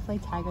online, I'll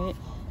definitely tag it.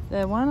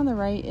 The one on the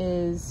right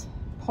is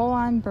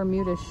pull-on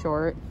Bermuda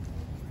short.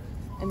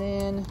 And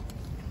then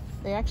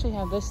they actually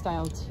have this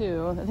style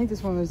too. I think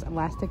this one was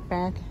elastic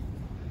back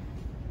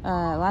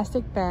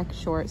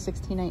short,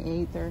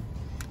 $16.98.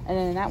 And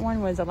then that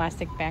one was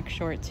elastic back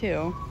short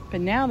too.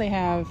 But now they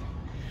have,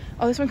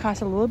 oh, this one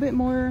costs a little bit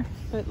more,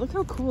 but look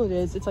how cool it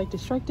is. It's like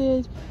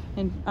destructed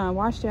and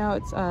washed out.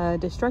 It's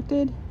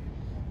destructed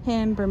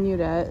hem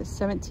Bermuda,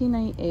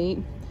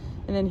 $17.98.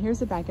 And then here's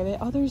the back of it.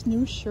 Oh, there's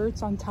new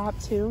shirts on top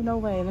too. No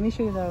way. Let me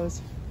show you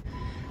those.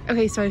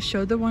 Okay, so I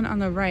showed the one on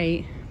the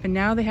right, but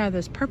now they have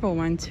this purple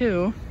one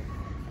too.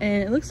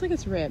 And it looks like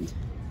it's ribbed.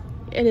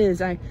 It is.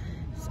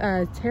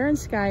 Terra and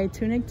Sky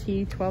tunic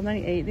tee,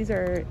 $12.98. These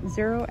are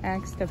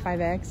 0X to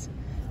 5X.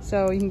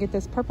 So you can get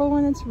this purple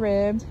one that's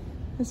ribbed.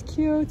 It's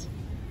cute.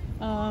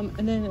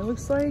 And then it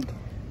looks like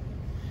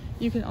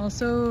you can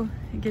also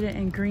get it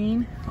in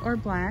green or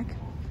black.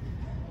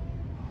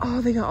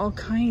 Oh, they got all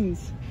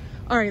kinds.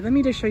 All right, let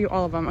me just show you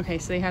all of them. Okay,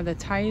 so they have the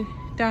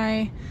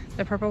tie-dye,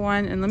 the purple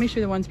one, and let me show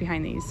you the ones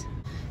behind these.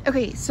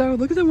 Okay, so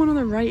look at the one on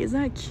the right. Isn't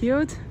that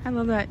cute? I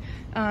love that.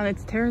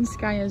 It's Terra and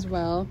Sky as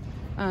well.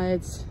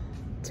 It's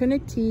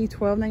tunic tee,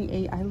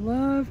 $12.98. I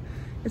love,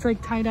 it's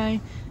like tie-dye,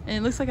 and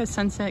it looks like a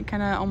sunset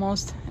kind of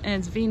almost, and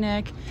it's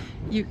V-neck.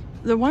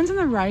 The ones on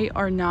the right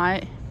are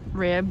not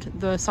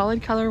ribbed. The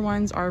solid color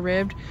ones are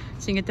ribbed,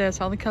 so you can get the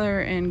solid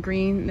color in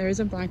green. There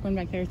is a black one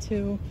back there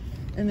too.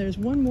 And there's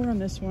one more on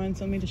this one,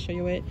 so let me just show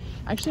you it.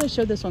 Actually, I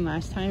showed this one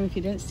last time. If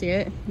you didn't see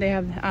it, they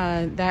have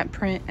that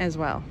print as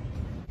well.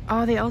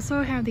 Oh, they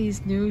also have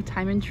these new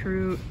time and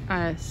true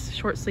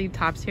short sleeve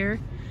tops here.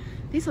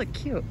 These look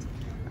cute.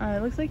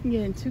 It looks like you can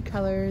get it in 2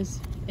 colors.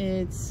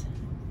 It's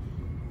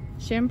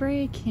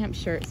chambray camp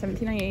shirt,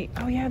 $17.98.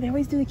 Oh yeah, they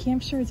always do the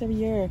camp shirts every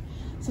year.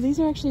 So these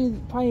are actually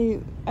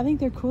probably, I think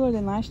they're cooler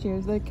than last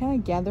year's. They kind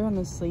of gather on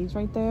the sleeves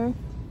right there.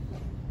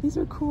 These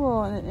are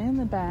cool, and in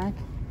the back.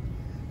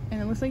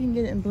 And it looks like you can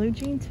get it in blue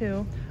jean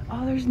too.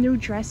 Oh, there's new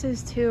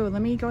dresses too.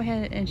 Let me go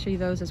ahead and show you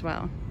those as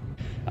well.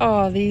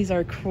 Oh, these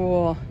are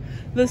cool.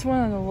 This one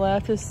on the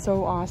left is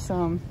so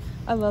awesome.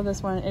 I love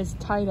this one. It's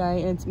tie-dye.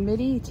 It's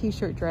midi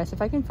t-shirt dress.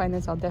 If I can find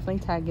this, I'll definitely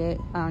tag it.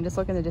 Just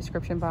look in the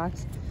description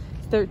box.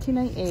 It's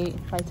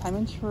 $13.98 by Time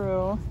and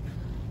True.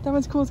 That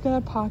one's cool. It's got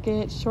a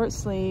pocket, short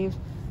sleeve.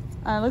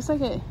 It looks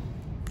like it's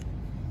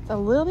a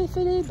little bit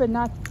fitted, but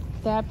not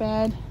that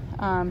bad.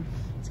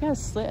 It's got a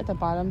slit at the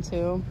bottom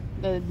too.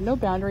 The no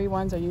boundary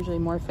ones are usually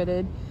more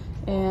fitted.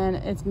 And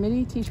it's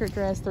midi t-shirt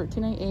dress,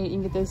 $13.98. You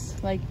can get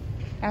this like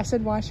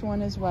acid wash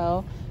one as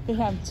well. They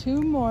have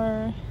 2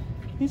 more.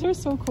 These are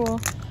so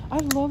cool. I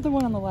love the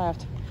one on the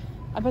left.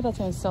 I bet that's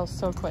gonna sell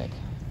so quick.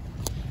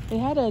 They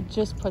had to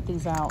just put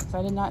these out, so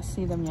I did not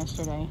see them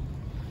yesterday.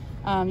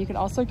 You can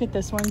also get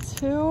this one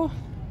too.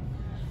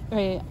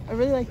 Okay, I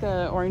really like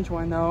the orange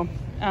one though.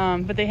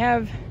 But they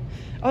have,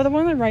 oh, the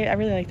one on the right, I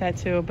really like that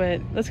too,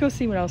 but let's go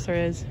see what else there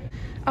is.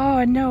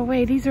 Oh, no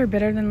way, these are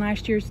better than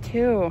last year's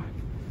too.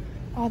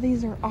 Oh,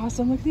 these are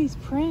awesome. Look at these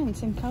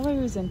prints and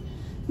colors, and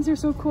these are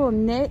so cool.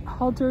 Knit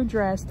halter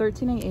dress,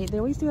 $13.98. They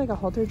always do like a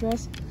halter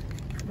dress,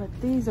 but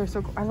these are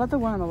so cool. I love the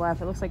one on the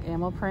left. It looks like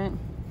animal print,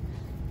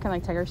 kind of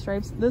like tiger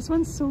stripes. This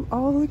one's so,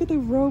 oh, look at the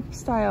rope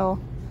style.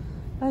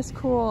 That's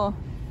cool.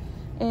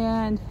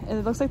 And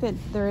it looks like that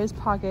there is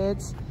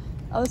pockets.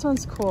 Oh, this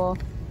one's cool.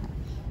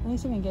 Let me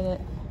see if I can get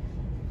it.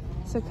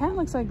 So it kind of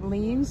looks like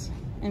leaves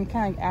and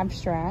kind of like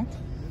abstract.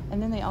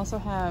 And then they also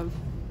have,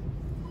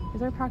 is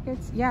there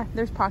pockets? Yeah,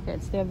 there's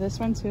pockets. They have this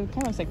one too.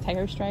 Kind of looks like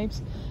tiger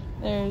stripes.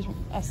 There's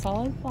a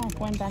solid black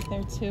one back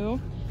there too.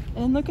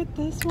 And look at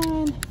this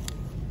one.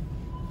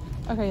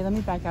 Okay, let me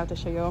back out to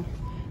show you.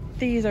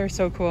 These are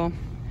so cool.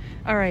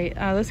 All right,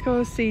 let's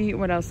go see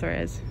what else there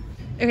is.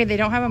 Okay, they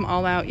don't have them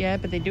all out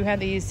yet, but they do have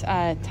these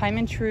Time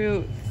and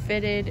True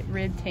fitted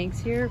rib tanks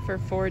here for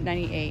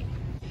 $4.98.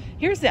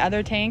 Here's the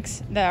other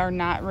tanks that are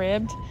not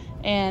ribbed,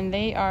 and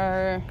they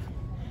are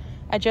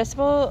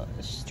adjustable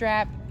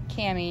strap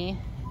cami,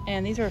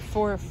 and these are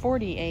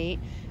 $4.48,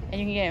 and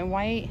you can get in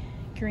white,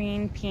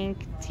 green,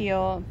 pink,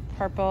 teal,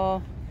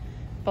 purple,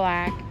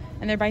 black,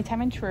 and they're by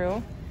Time and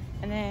True.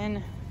 And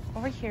then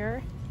over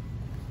here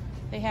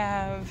they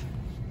have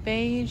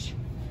beige,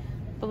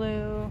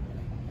 blue,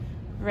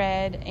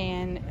 red,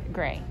 and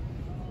gray.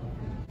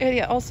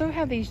 They also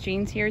have these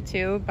jeans here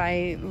too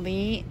by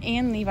Lee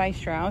and Levi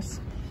Strauss.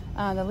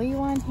 The Lee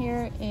one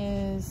here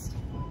is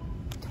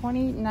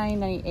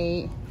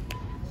 $29.98.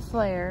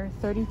 Flare,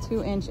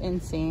 32-inch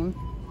inseam.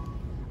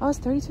 Oh, it's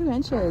 32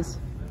 inches.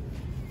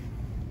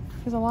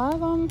 Because a lot of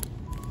them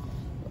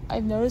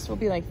I've noticed will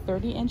be like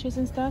 30 inches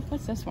and stuff.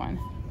 What's this one?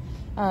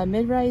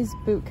 Mid-rise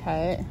boot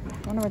cut. I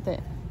wonder what the,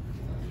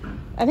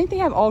 I think they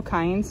have all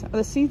kinds.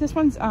 Let's see, this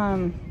one's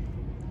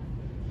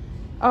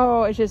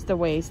oh, it's just the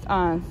waist.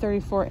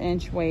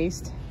 34-inch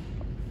waist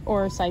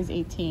or size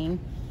 18.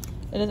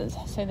 It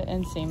doesn't say the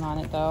inseam on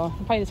it though.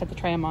 You probably just have to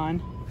try them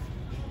on.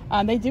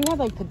 They do have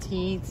like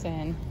petites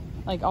and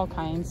like all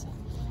kinds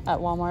at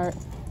Walmart.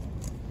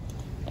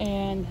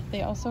 And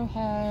they also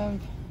have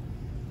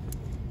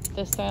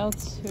this style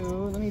too.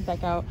 Let me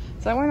back out.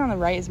 So that one on the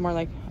right is more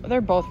like,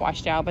 they're both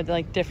washed out, but they're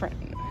like different.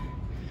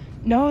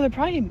 No, they're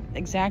probably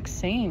exact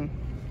same.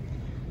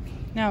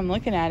 Now I'm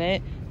looking at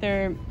it.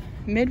 They're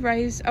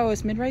mid-rise. Oh,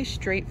 it's mid-rise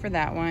straight for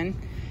that one.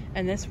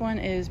 And this one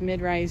is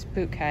mid-rise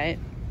boot cut.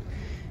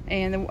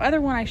 And the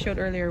other one I showed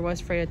earlier was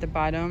frayed at the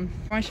bottom.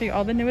 I want to show you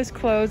all the newest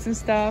clothes and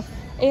stuff.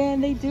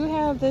 And they do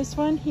have this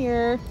one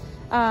here.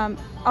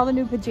 All the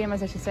new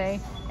pajamas, I should say.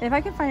 And if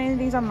I can find any of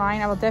these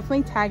online, I will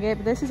definitely tag it.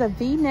 But this is a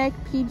V-neck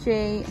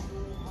PJ.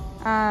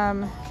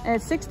 And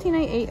it's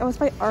 $16.98. Oh, it's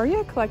by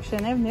Aria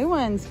Collection. They have new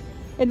ones.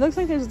 It looks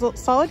like there's a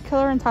solid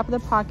color on top of the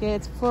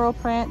pockets, floral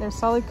print. There's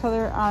solid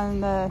color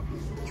on the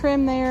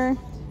trim there.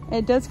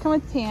 It does come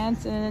with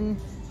pants, and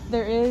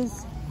there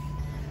is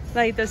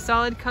like the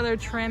solid color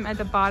trim at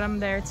the bottom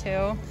there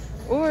too.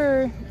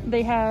 Or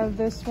they have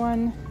this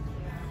one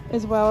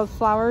as well with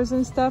flowers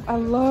and stuff. I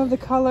love the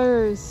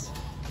colors.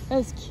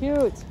 That's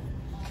cute.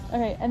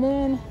 Okay, and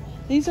then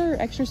these are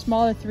extra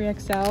small to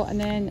 3XL, and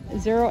then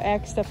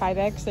 0X to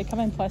 5X. They come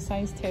in plus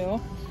size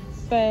too,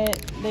 but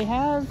they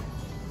have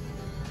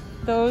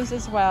those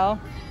as well.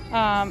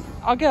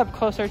 I'll get up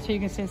closer so you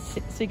can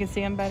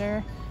see them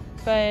better.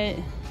 But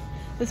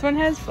this one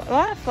has a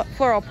lot of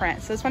floral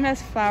prints. So this one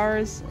has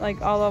flowers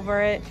like all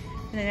over it,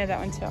 and then they have that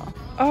one too.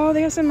 Oh,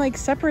 they have some like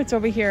separates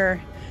over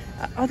here.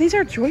 Oh, these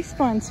are joist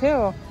spun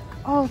too.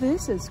 Oh,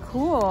 this is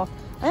cool.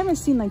 I haven't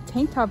seen like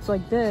tank tops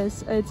like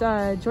this. It's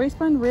a joist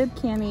spun rib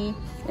cami.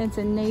 It's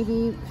in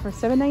navy for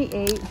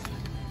 $7.98.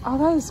 Oh,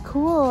 that is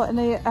cool. And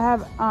they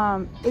have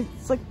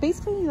it's like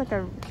basically like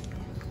a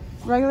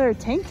regular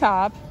tank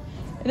top.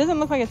 It doesn't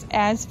look like it's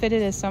as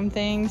fitted as some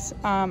things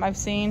I've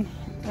seen.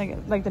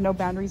 like the no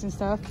boundaries and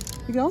stuff.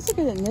 You can also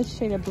get it in this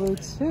shade of blue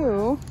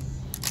too.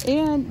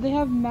 And they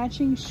have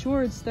matching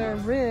shorts that are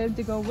ribbed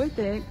to go with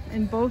it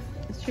in both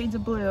shades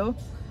of blue.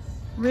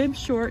 Rib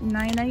short,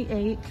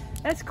 $9.98.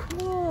 That's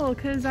cool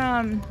because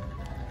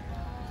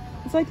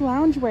it's like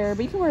loungewear,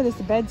 but you can wear this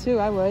to bed too.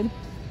 I would.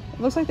 It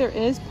looks like there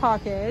is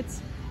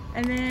pockets,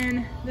 and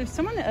then there's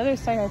some on the other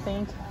side, I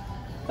think.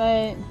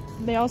 But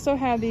they also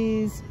have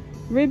these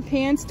rib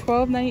pants,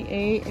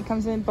 $12.98. It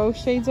comes in both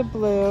shades of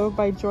blue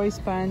by Joy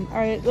Spun. All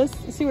right, let's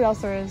see what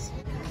else there is.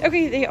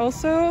 Okay, they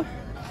also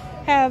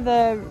have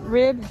the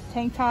rib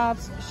tank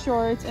tops,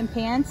 shorts, and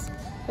pants.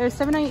 There's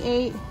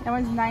 $7.98, that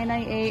one's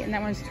 $9.98, and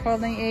that one's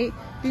 $12.98. You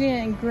can get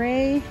it in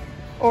gray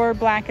or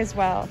black as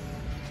well.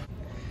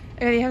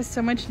 Okay, they have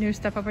so much new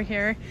stuff over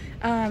here.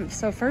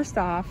 So first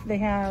off, they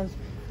have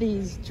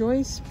these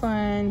Joy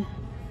Spun.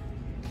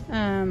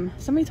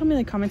 Somebody told me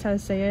in the comments how to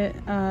say it.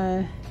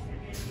 I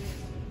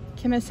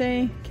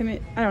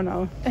don't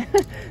know.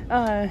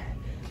 I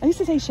used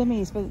to say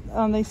shimmies,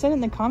 but they said it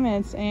in the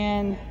comments,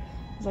 and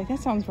I was like, that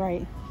sounds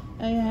right.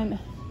 And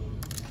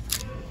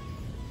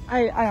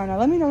I don't know.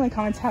 Let me know in the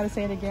comments how to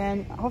say it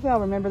again. Hopefully I'll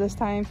remember this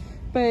time.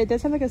 But it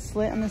does have like a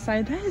slit on the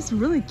side. That is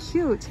really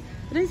cute.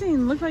 It doesn't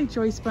even look like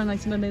Joy Spun like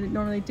something they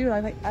normally do.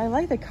 I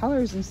like the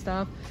colors and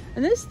stuff.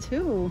 And this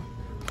too.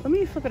 Let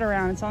me flip it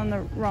around. It's on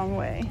the wrong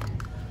way.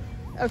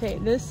 Okay,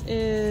 this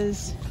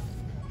is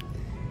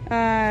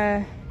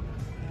caftan,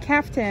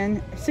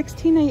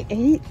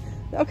 $16.98.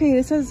 Okay,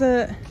 this is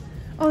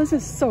oh, this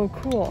is so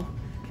cool.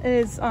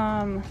 It's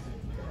a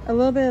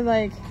little bit of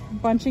like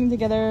bunching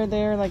together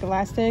there, like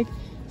elastic.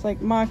 It's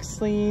like mock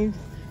sleeve.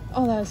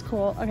 Oh, that is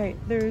cool. Okay,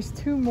 there's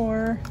two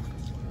more.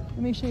 Let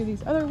me show you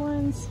these other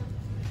ones.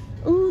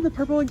 Ooh, the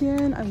purple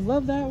again. I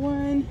love that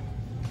one.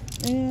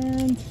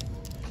 And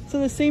so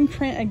the same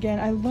print again.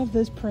 I love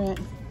this print.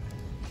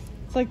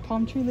 It's like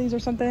palm tree leaves or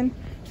something.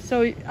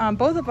 So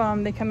both of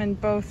them, they come in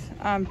both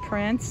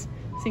prints.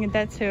 So you get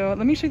that too.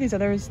 Let me show you these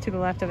others to the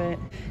left of it.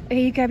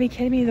 Hey, you gotta be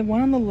kidding me. The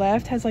one on the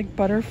left has like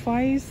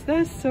butterflies.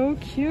 That's so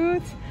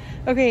cute.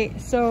 Okay,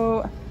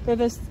 so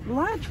there's a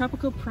lot of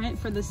tropical print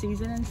for the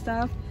season and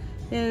stuff.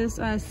 Is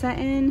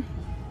satin,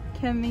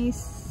 can we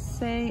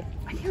say,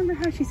 I can't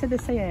remember how she said to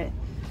say it.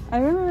 I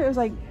remember it was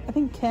like, I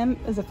think Kim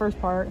is the first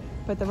part,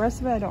 but the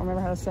rest of it I don't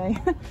remember how to say.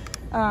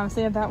 So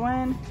you have that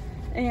one,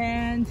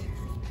 and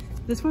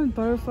this one with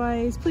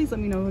butterflies. Please let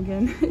me know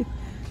again.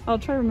 I'll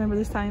try to remember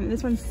this time.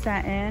 This one's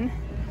satin,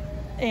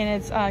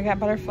 and it's got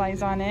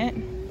butterflies on it.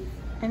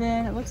 And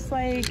then it looks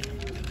like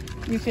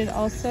you could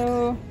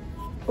also,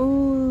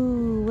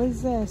 ooh, what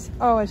is this?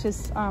 Oh, it's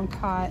just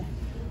caught.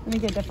 Let me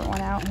get a different one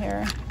out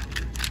here.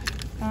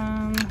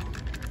 So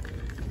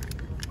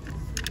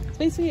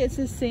basically it's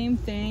the same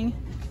thing,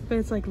 but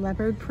it's like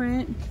leopard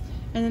print.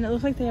 And then it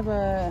looks like they have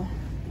a,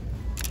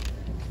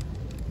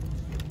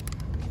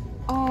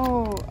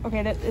 oh,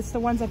 okay, it's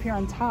the ones up here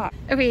on top.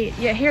 Okay,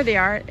 yeah, here they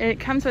are. It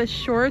comes with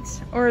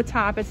shorts or a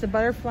top. It's the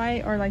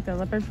butterfly or like the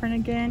leopard print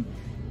again.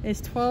 It's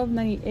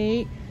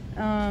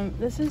 $12.98.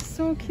 This is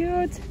so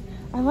cute.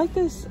 I like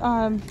this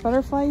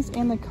butterflies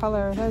and the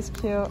color. That's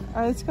cute.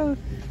 Let's go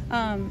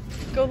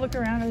look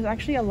around. There's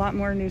actually a lot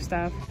more new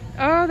stuff.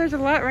 Oh, there's a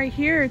lot right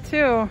here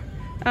too.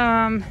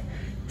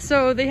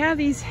 So they have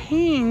these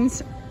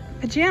Hanes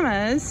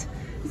pajamas.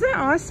 Isn't that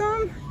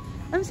awesome?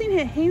 I haven't seen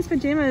Hanes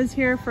pajamas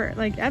here for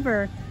like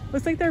ever.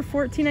 Looks like they're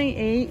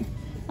 $14.98.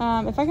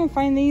 If I can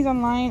find these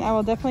online, I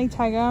will definitely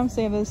tag them. So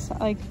they have this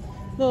like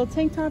little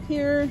tank top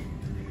here.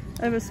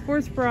 I have a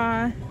sports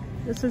bra.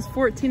 This is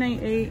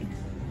 $14.98.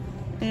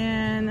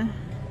 And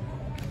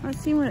let's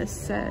see what it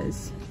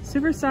says.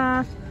 Super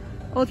soft,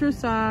 ultra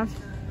soft,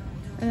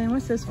 and then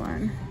what's this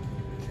one?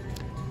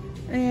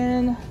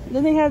 And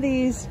then they have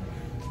these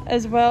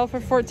as well for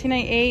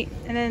 $14.98,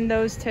 and then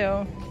those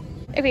two.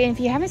 Okay, and if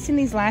you haven't seen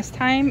these last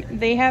time,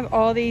 they have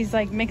all these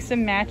like mix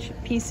and match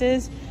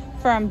pieces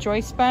from Joy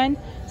Spun.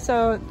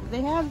 So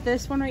they have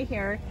this one right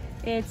here.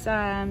 It's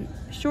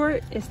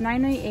short, it's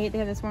 $9.98. They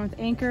have this one with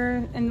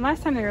anchor, and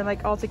last time they were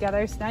like all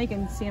together, so now you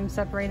can see them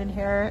separated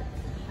here.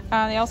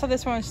 They also have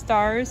this one with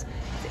stars.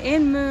 It's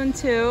in moon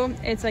too.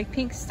 It's like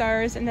pink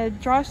stars, and the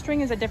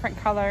drawstring is a different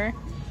color.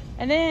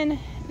 And then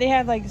they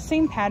have like the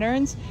same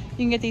patterns. You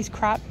can get these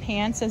crop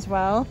pants as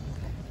well.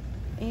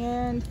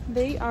 And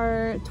they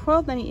are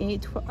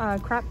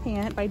 $12.98 crop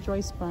pant by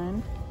Joy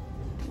Spun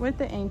with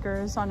the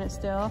anchors on it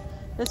still.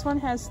 This one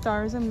has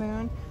stars and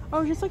moon.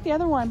 Oh, just like the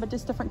other one, but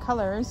just different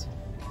colors.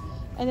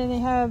 And then they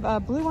have a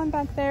blue one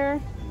back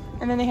there.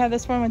 And then they have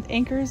this one with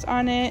anchors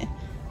on it.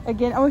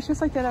 Again, oh, it's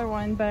just like the other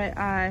one, but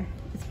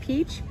it's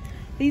peach.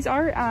 These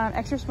are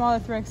extra small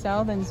to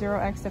 3XL, then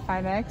 0X to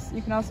 5X.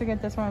 You can also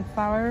get this one with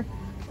flower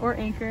or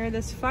anchor.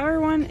 This flower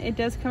one, it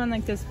does come in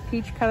like this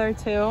peach color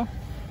too.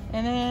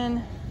 And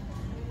then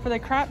for the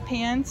crop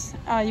pants,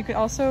 you could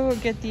also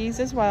get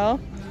these as well.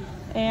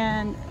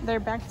 And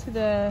they're back to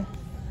the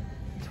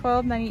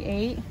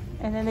 $12.98.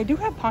 And then they do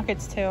have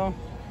pockets too.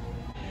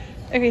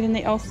 Okay, then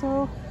they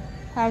also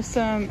have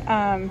some,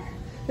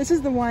 this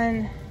is the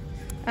one,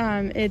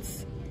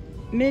 it's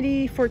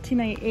midi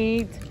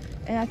 $14.98,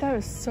 and I thought it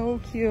was so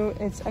cute.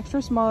 It's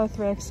extra small,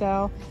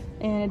 3XL,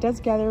 and it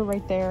does gather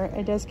right there.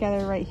 It does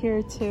gather right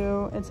here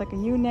too. It's like a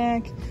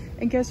U-neck,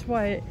 and guess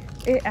what?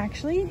 It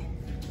actually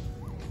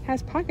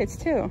has pockets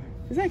too.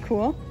 Isn't that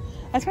cool?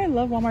 That's why I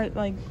love Walmart.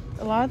 Like,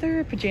 a lot of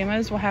their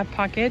pajamas will have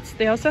pockets.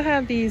 They also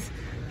have these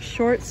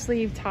short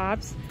sleeve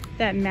tops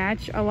that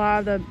match a lot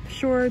of the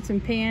shorts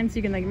and pants.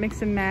 You can like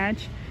mix and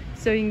match,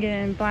 so you can get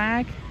in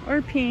black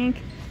or pink.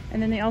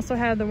 And then they also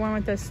have the one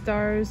with the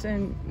stars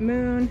and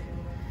moon,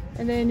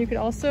 and then you could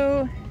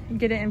also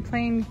get it in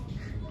plain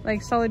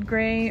like solid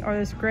gray, or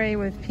this gray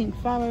with pink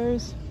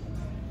flowers.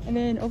 And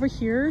then over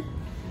here,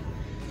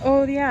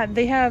 oh yeah,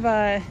 they have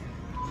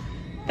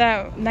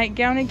that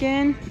nightgown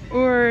again,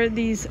 or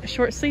these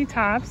short sleeve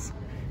tops,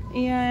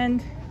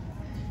 and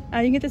you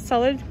can get the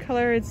solid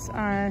color. It's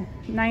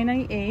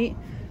 $9.98.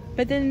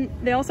 But then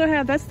they also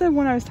have, that's the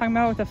one I was talking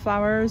about with the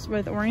flowers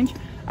with orange.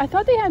 I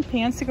thought they had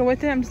pants to go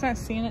with it. I'm just not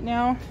seeing it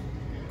now.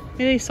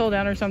 Maybe they sold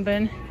out or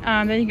something.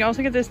 Then you can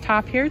also get this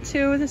top here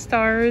too with the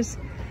stars.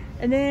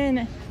 And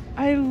then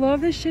I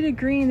love this shade of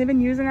green. They've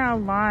been using that a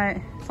lot.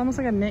 It's almost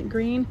like a mint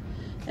green.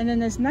 And then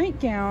this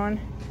nightgown,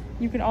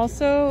 you can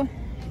also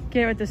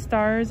get it with the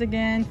stars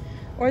again,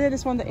 or they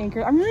just want the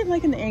anchor. I'm really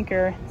liking the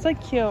anchor. It's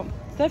like cute.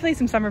 Definitely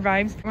some summer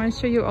vibes. I want to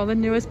show you all the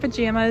newest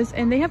pajamas,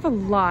 and they have a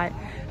lot.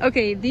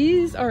 Okay,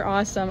 these are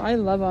awesome. I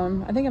love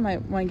them. I think I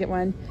might want to get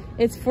one.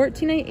 It's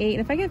 $14.98, and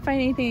if I can find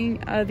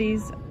anything of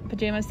these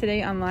pajamas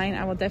today online,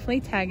 I will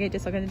definitely tag it.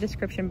 Just look in the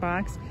description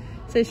box.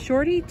 It says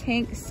Shorty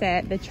Tank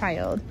Set the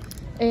Child,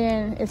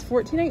 and it's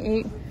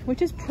 $14.98,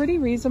 which is pretty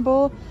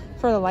reasonable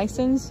for the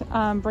licensed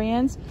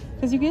brands,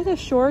 because you get the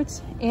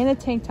shorts and a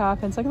tank top,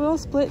 and it's like a little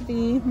split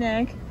V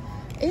neck.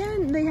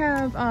 And they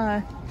have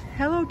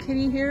Hello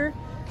Kitty here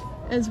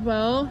as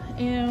well.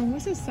 And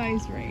what's the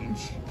size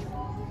range?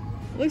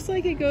 Looks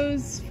like it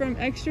goes from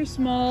extra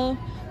small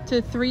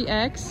to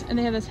 3X, and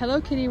they have this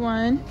Hello Kitty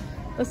one.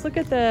 Let's look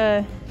at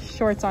the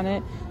shorts on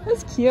it.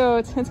 That's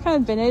cute. It's kind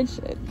of vintage.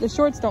 The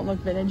shorts don't look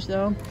vintage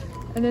though.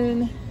 And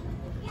then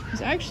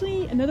there's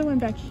actually another one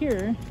back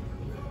here.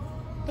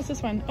 What's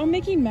this one? Oh,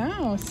 Mickey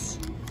Mouse.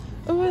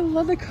 Oh, I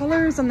love the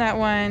colors on that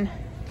one.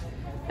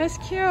 That's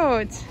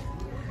cute.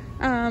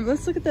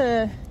 Let's look at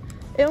the,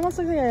 it almost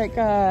looks like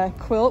a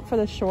quilt for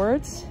the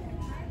shorts.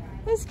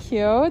 That's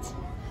cute. All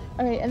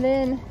right, and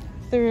then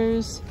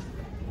there's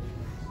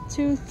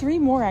three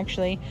more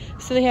actually.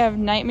 So they have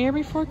Nightmare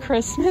Before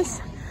Christmas,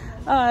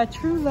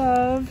 True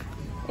Love,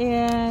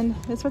 and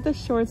that's what the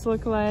shorts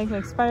look like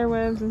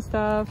spiderwebs and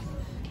stuff.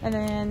 And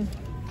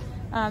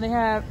then they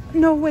have,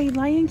 no way,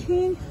 Lion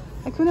King.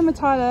 Hakuna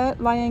Matata,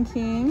 Lion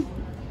King.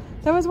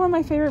 That was one of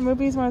my favorite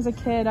movies when I was a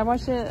kid. I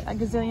watched it a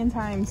gazillion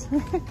times.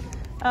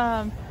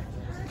 I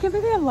can't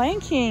believe they have Lion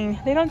King.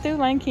 They don't do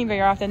Lion King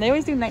very often. They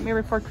always do Nightmare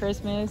Before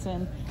Christmas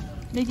and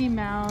Mickey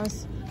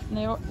Mouse.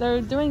 And they're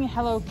doing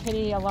Hello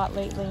Kitty a lot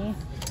lately.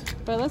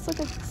 But let's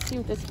see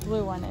what this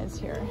blue one is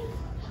here.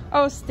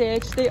 Oh,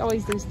 Stitch. They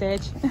always do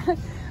Stitch.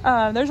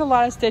 There's a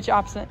lot of Stitch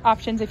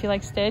options if you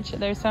like Stitch.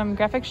 There's some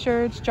graphic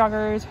shirts,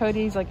 joggers,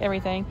 hoodies, like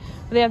everything.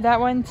 But they have that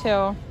one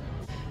too.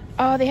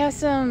 Oh, they have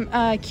some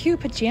cute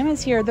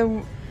pajamas here.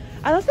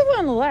 I love the one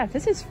on the left.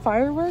 This is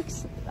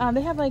fireworks.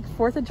 They have like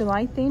 4th of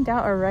July themed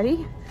out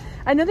already.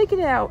 I know they get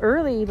it out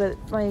early, but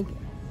like,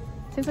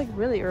 it seems like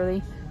really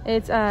early.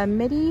 It's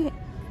midi,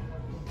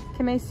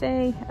 can I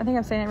say? I think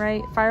I'm saying it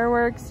right.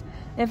 Fireworks.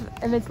 If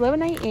it's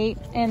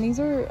 $11.98, and these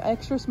are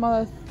extra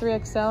small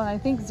 3XL, and I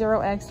think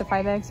 0X to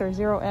 5X or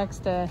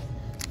 0X to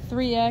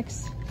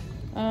 3X.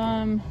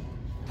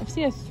 I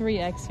see a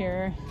 3X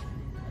here.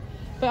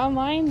 But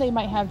online, they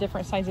might have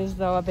different sizes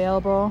though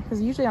available,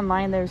 because usually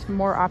online there's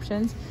more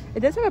options. It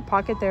does have a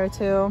pocket there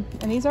too,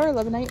 and these are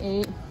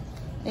 $11.98.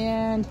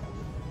 And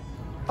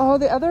oh,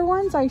 the other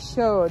ones I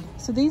showed.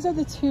 So these are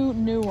the two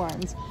new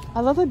ones. I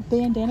love the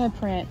bandana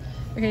print.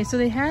 Okay, so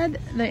they had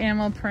the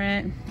animal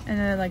print and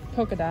then like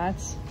polka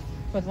dots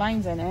with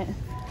lines in it.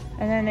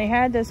 And then they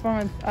had this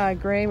one with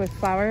gray with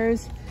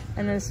flowers,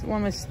 and this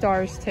one with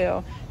stars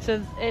too.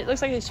 So it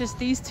looks like it's just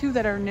these two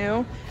that are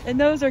new, and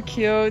those are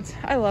cute.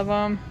 I love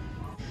them.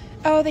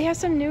 Oh, they have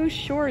some new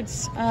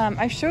shorts.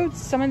 I showed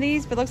some of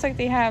these, but it looks like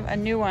they have a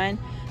new one.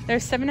 They're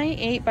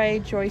 $7.98 by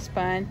Joyce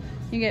Bun.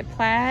 You get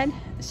plaid,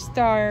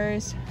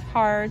 stars,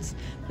 hearts,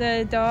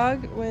 the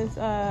dog with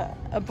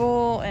a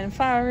bowl and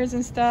flowers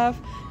and stuff.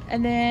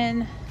 And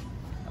then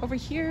over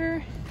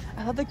here,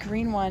 I love the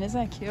green one.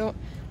 Isn't that cute?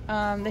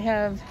 They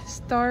have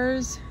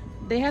stars.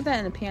 They have that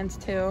in the pants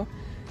too.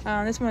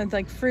 This one with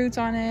like fruits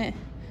on it.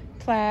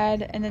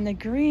 Plaid, and then the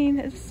green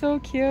is so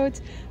cute.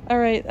 All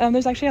right,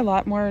 there's actually a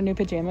lot more new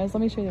pajamas.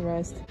 Let me show you the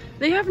rest.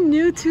 They have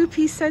new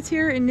two-piece sets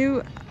here, and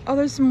new, oh,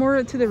 there's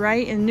more to the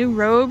right, and new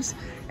robes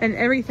and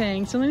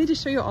everything. So let me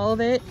just show you all of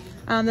it.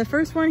 The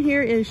first one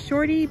here is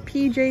Shorty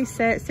PJ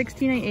set,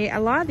 $16.98. A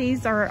lot of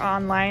these are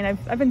online.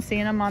 I've been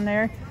seeing them on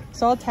there,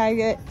 so I'll tag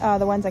it,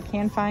 the ones I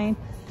can find.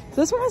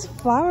 So this one has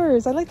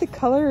flowers. I like the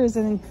colors,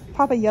 and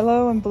pop a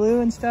yellow and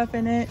blue and stuff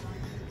in it.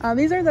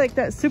 These are like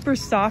that super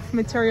soft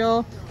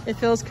material. It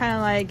feels kind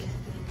of like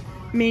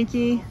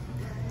minky.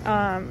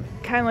 kind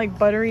of like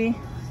buttery.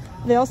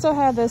 They also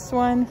have this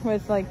one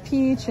with like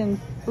peach and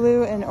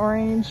blue and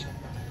orange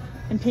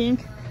and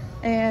pink.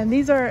 And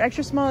these are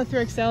extra small at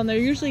 3XL, and they're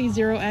usually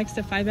 0X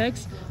to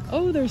 5X.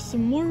 Oh, there's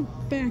some more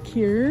back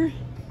here.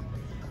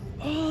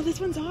 Oh,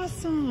 this one's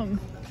awesome.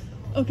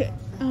 Okay,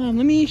 let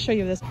me show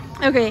you this.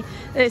 Okay,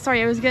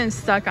 sorry, I was getting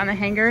stuck on the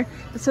hanger.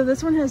 So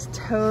this one has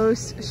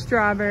toast,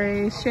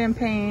 strawberries,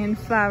 champagne,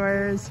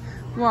 flowers,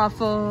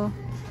 waffle,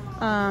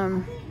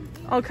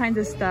 all kinds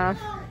of stuff.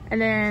 And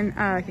then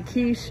like a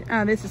quiche.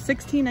 This is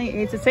 $16.98.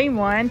 It's the same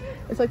one.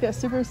 It's like a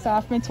super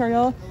soft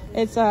material.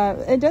 It's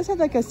it does have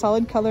like a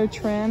solid color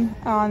trim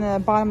on the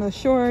bottom of the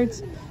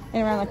shorts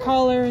and around the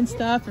collar and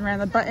stuff, and around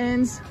the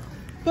buttons.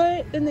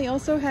 But then they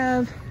also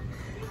have,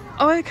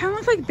 oh, it kind of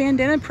looks like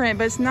bandana print,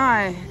 but it's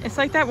not. It's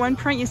like that one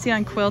print you see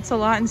on quilts a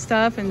lot and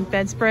stuff, and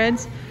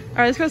bedspreads. All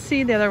right, let's go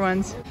see the other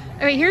ones.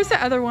 Okay, here's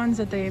the other ones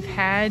that they've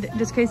had,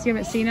 just in case you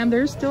haven't seen them.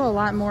 There's still a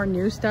lot more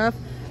new stuff.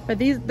 But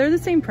they're the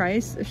same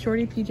price. A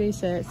shorty PJ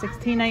set,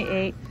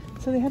 $16.98.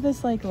 So they have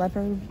this like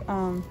leopard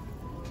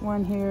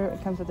one here.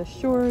 It comes with the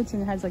shorts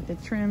and it has like the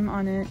trim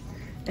on it.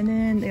 And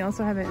then they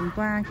also have it in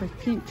black with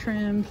pink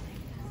trim.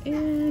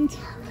 And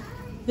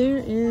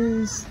there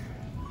is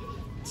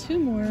two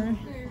more.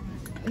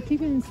 I keep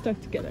getting stuck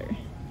together.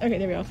 Okay,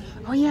 there we go.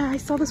 Oh yeah, I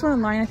saw this one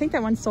online. I think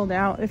that one's sold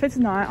out. If it's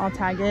not, I'll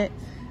tag it.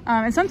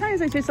 And sometimes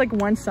it's just like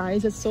one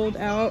size that's sold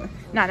out.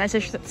 Not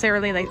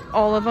necessarily like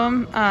all of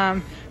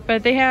them.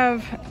 But they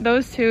have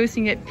those two, so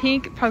you can get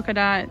pink polka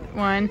dot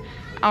one,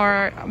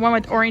 or one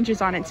with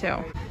oranges on it too.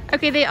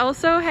 Okay, they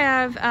also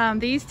have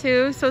these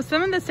two. So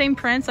some of the same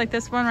prints, like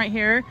this one right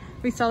here.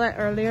 We saw that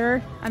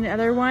earlier on the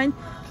other one.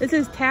 This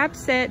is Tap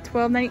Set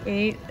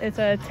 $12.98. It's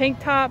a tank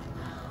top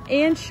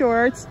and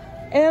shorts.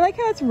 And I like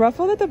how it's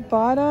ruffled at the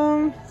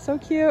bottom. So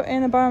cute.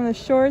 And the bottom of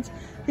the shorts.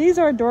 These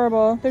are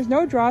adorable. There's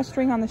no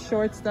drawstring on the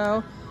shorts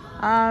though.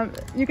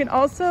 You can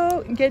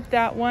also get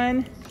that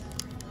one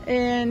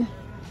in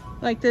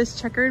like this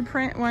checkered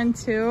print one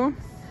too.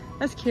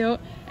 That's cute.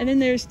 And then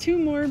there's two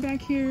more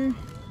back here.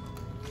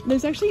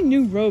 There's actually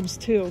new robes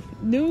too.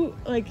 New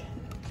like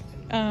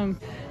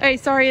okay,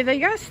 sorry, they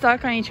got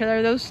stuck on each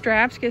other. Those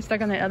straps get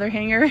stuck on the other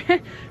hanger,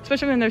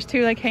 especially when there's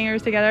two like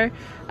hangers together.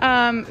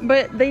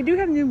 But they do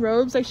have new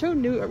robes. I showed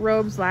new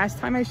robes last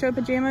time I showed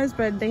pajamas,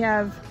 but they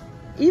have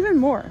even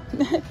more.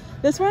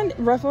 This one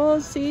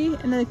ruffles, see,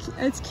 and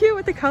it's cute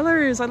with the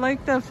colors. I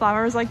like the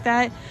flowers like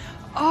that.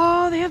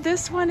 Oh, they have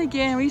this one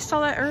again. We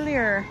saw that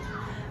earlier.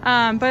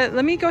 But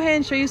let me go ahead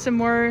and show you some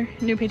more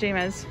new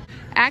pajamas.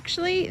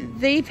 Actually,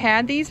 they've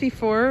had these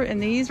before,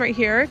 and these right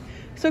here.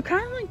 So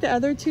kind of like the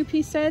other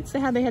two-piece sets, they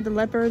had the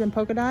leopard and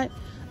polka dot.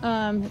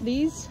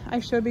 These I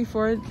showed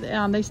before.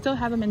 They still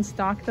have them in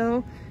stock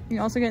though. You can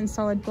also get in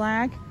solid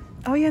black.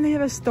 Oh yeah, and they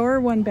have a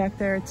store one back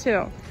there too.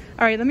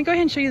 All right, let me go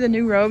ahead and show you the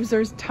new robes.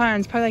 There's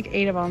tons, probably like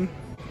 8 of them.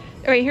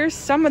 All right, here's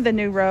some of the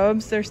new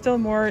robes. There's still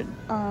more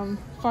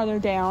farther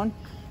down.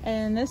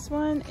 And this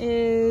one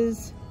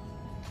is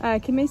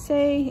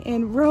Kimese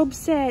in robe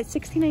set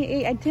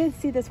 $16.98. I did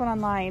see this one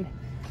online.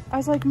 I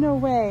was like, no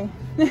way.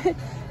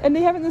 And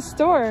they have it in the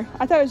store.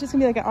 I thought it was just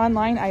gonna be like an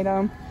online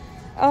item.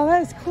 Oh,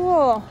 that is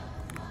cool.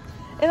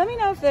 And let me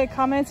know if the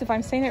comments, if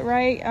I'm saying it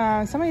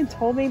right. Somebody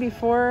told me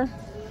before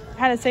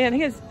how to say it. I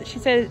think she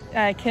said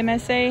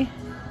Kimese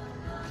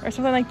or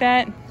something like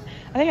that.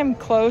 I think I'm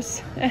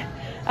close.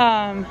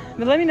 But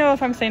let me know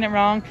if I'm saying it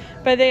wrong.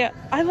 But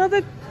I love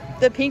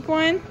the pink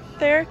one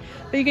there,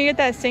 but you can get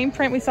that same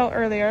print we saw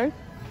earlier.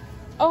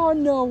 Oh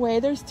no way,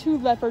 there's 2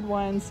 leopard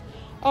ones.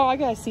 Oh, I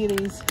gotta see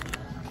these.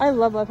 I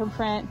love leopard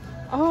print.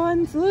 Oh,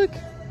 and look,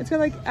 it's got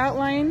like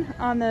outline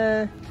on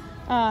the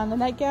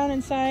nightgown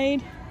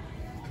inside,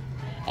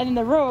 and then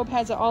the robe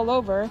has it all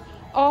over.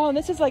 Oh, and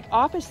this is like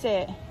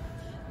opposite.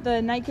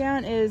 The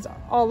nightgown is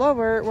all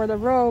over, where the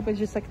robe is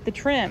just like the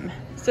trim,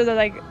 so they're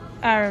like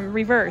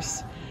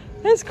reverse.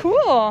 That's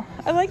cool.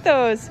 I like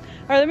those. All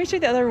right, let me show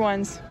you the other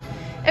ones.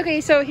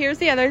 Okay, so here's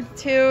the other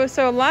 2.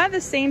 So a lot of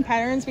the same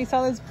patterns. We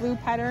saw this blue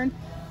pattern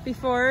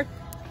before,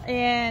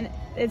 and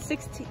it's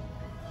 16.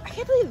 I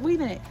can't believe, wait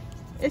a minute.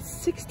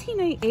 It's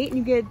 $16.98 and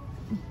you get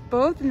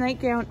both a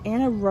nightgown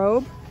and a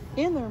robe,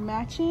 and they're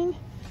matching.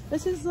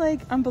 This is like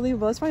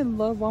unbelievable. That's why I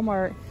love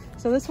Walmart.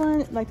 So this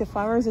one, like the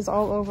flowers is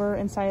all over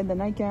inside the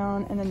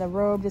nightgown, and then the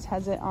robe just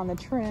has it on the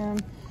trim.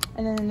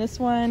 And then this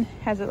one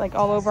has it like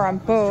all over on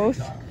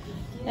both.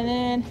 And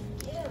then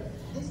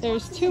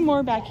there's 2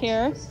 more back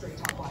here.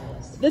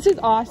 This is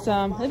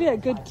awesome. That'd be a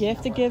good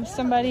gift to give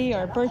somebody,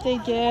 or a birthday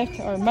gift,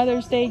 or a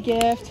Mother's Day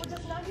gift.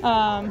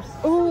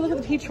 Oh, look at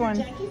the peach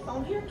one.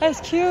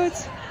 That's cute.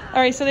 All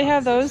right, so they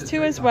have those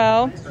 2 as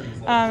well.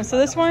 So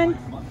this one,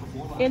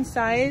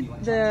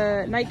 inside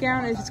the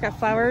nightgown, it's just got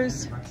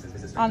flowers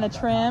on the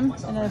trim,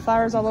 and then the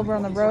flowers all over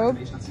on the robe.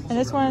 And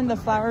this one, the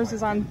flowers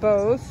is on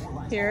both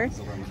here.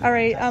 All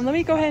right, let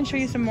me go ahead and show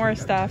you some more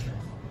stuff.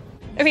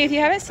 Okay, if you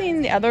haven't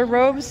seen the other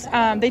robes,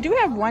 they do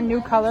have one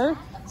new color.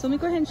 So let me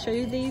go ahead and show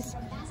you these.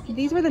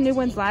 These were the new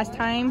ones last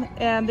time.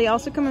 They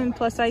also come in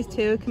plus size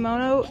too.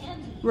 Kimono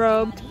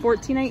robe,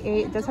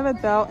 $14.98. It does have a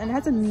belt, and it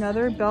has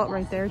another belt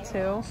right there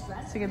too,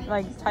 so you can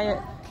like tie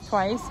it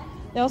twice.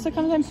 It also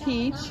comes in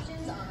peach.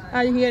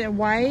 You can get it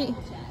white,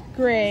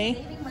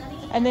 gray,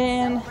 and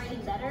then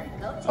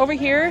over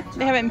here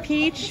they have it in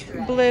peach,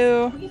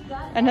 blue,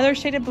 another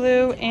shade of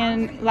blue,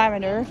 and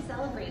lavender.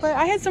 But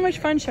I had so much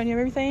fun showing you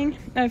everything.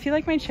 If you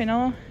like my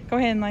channel, go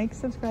ahead and like,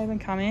 subscribe, and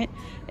comment,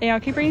 and I'll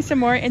keep bringing some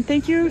more. And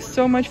thank you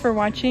so much for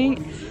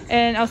watching,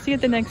 and I'll see you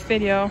at the next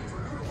video.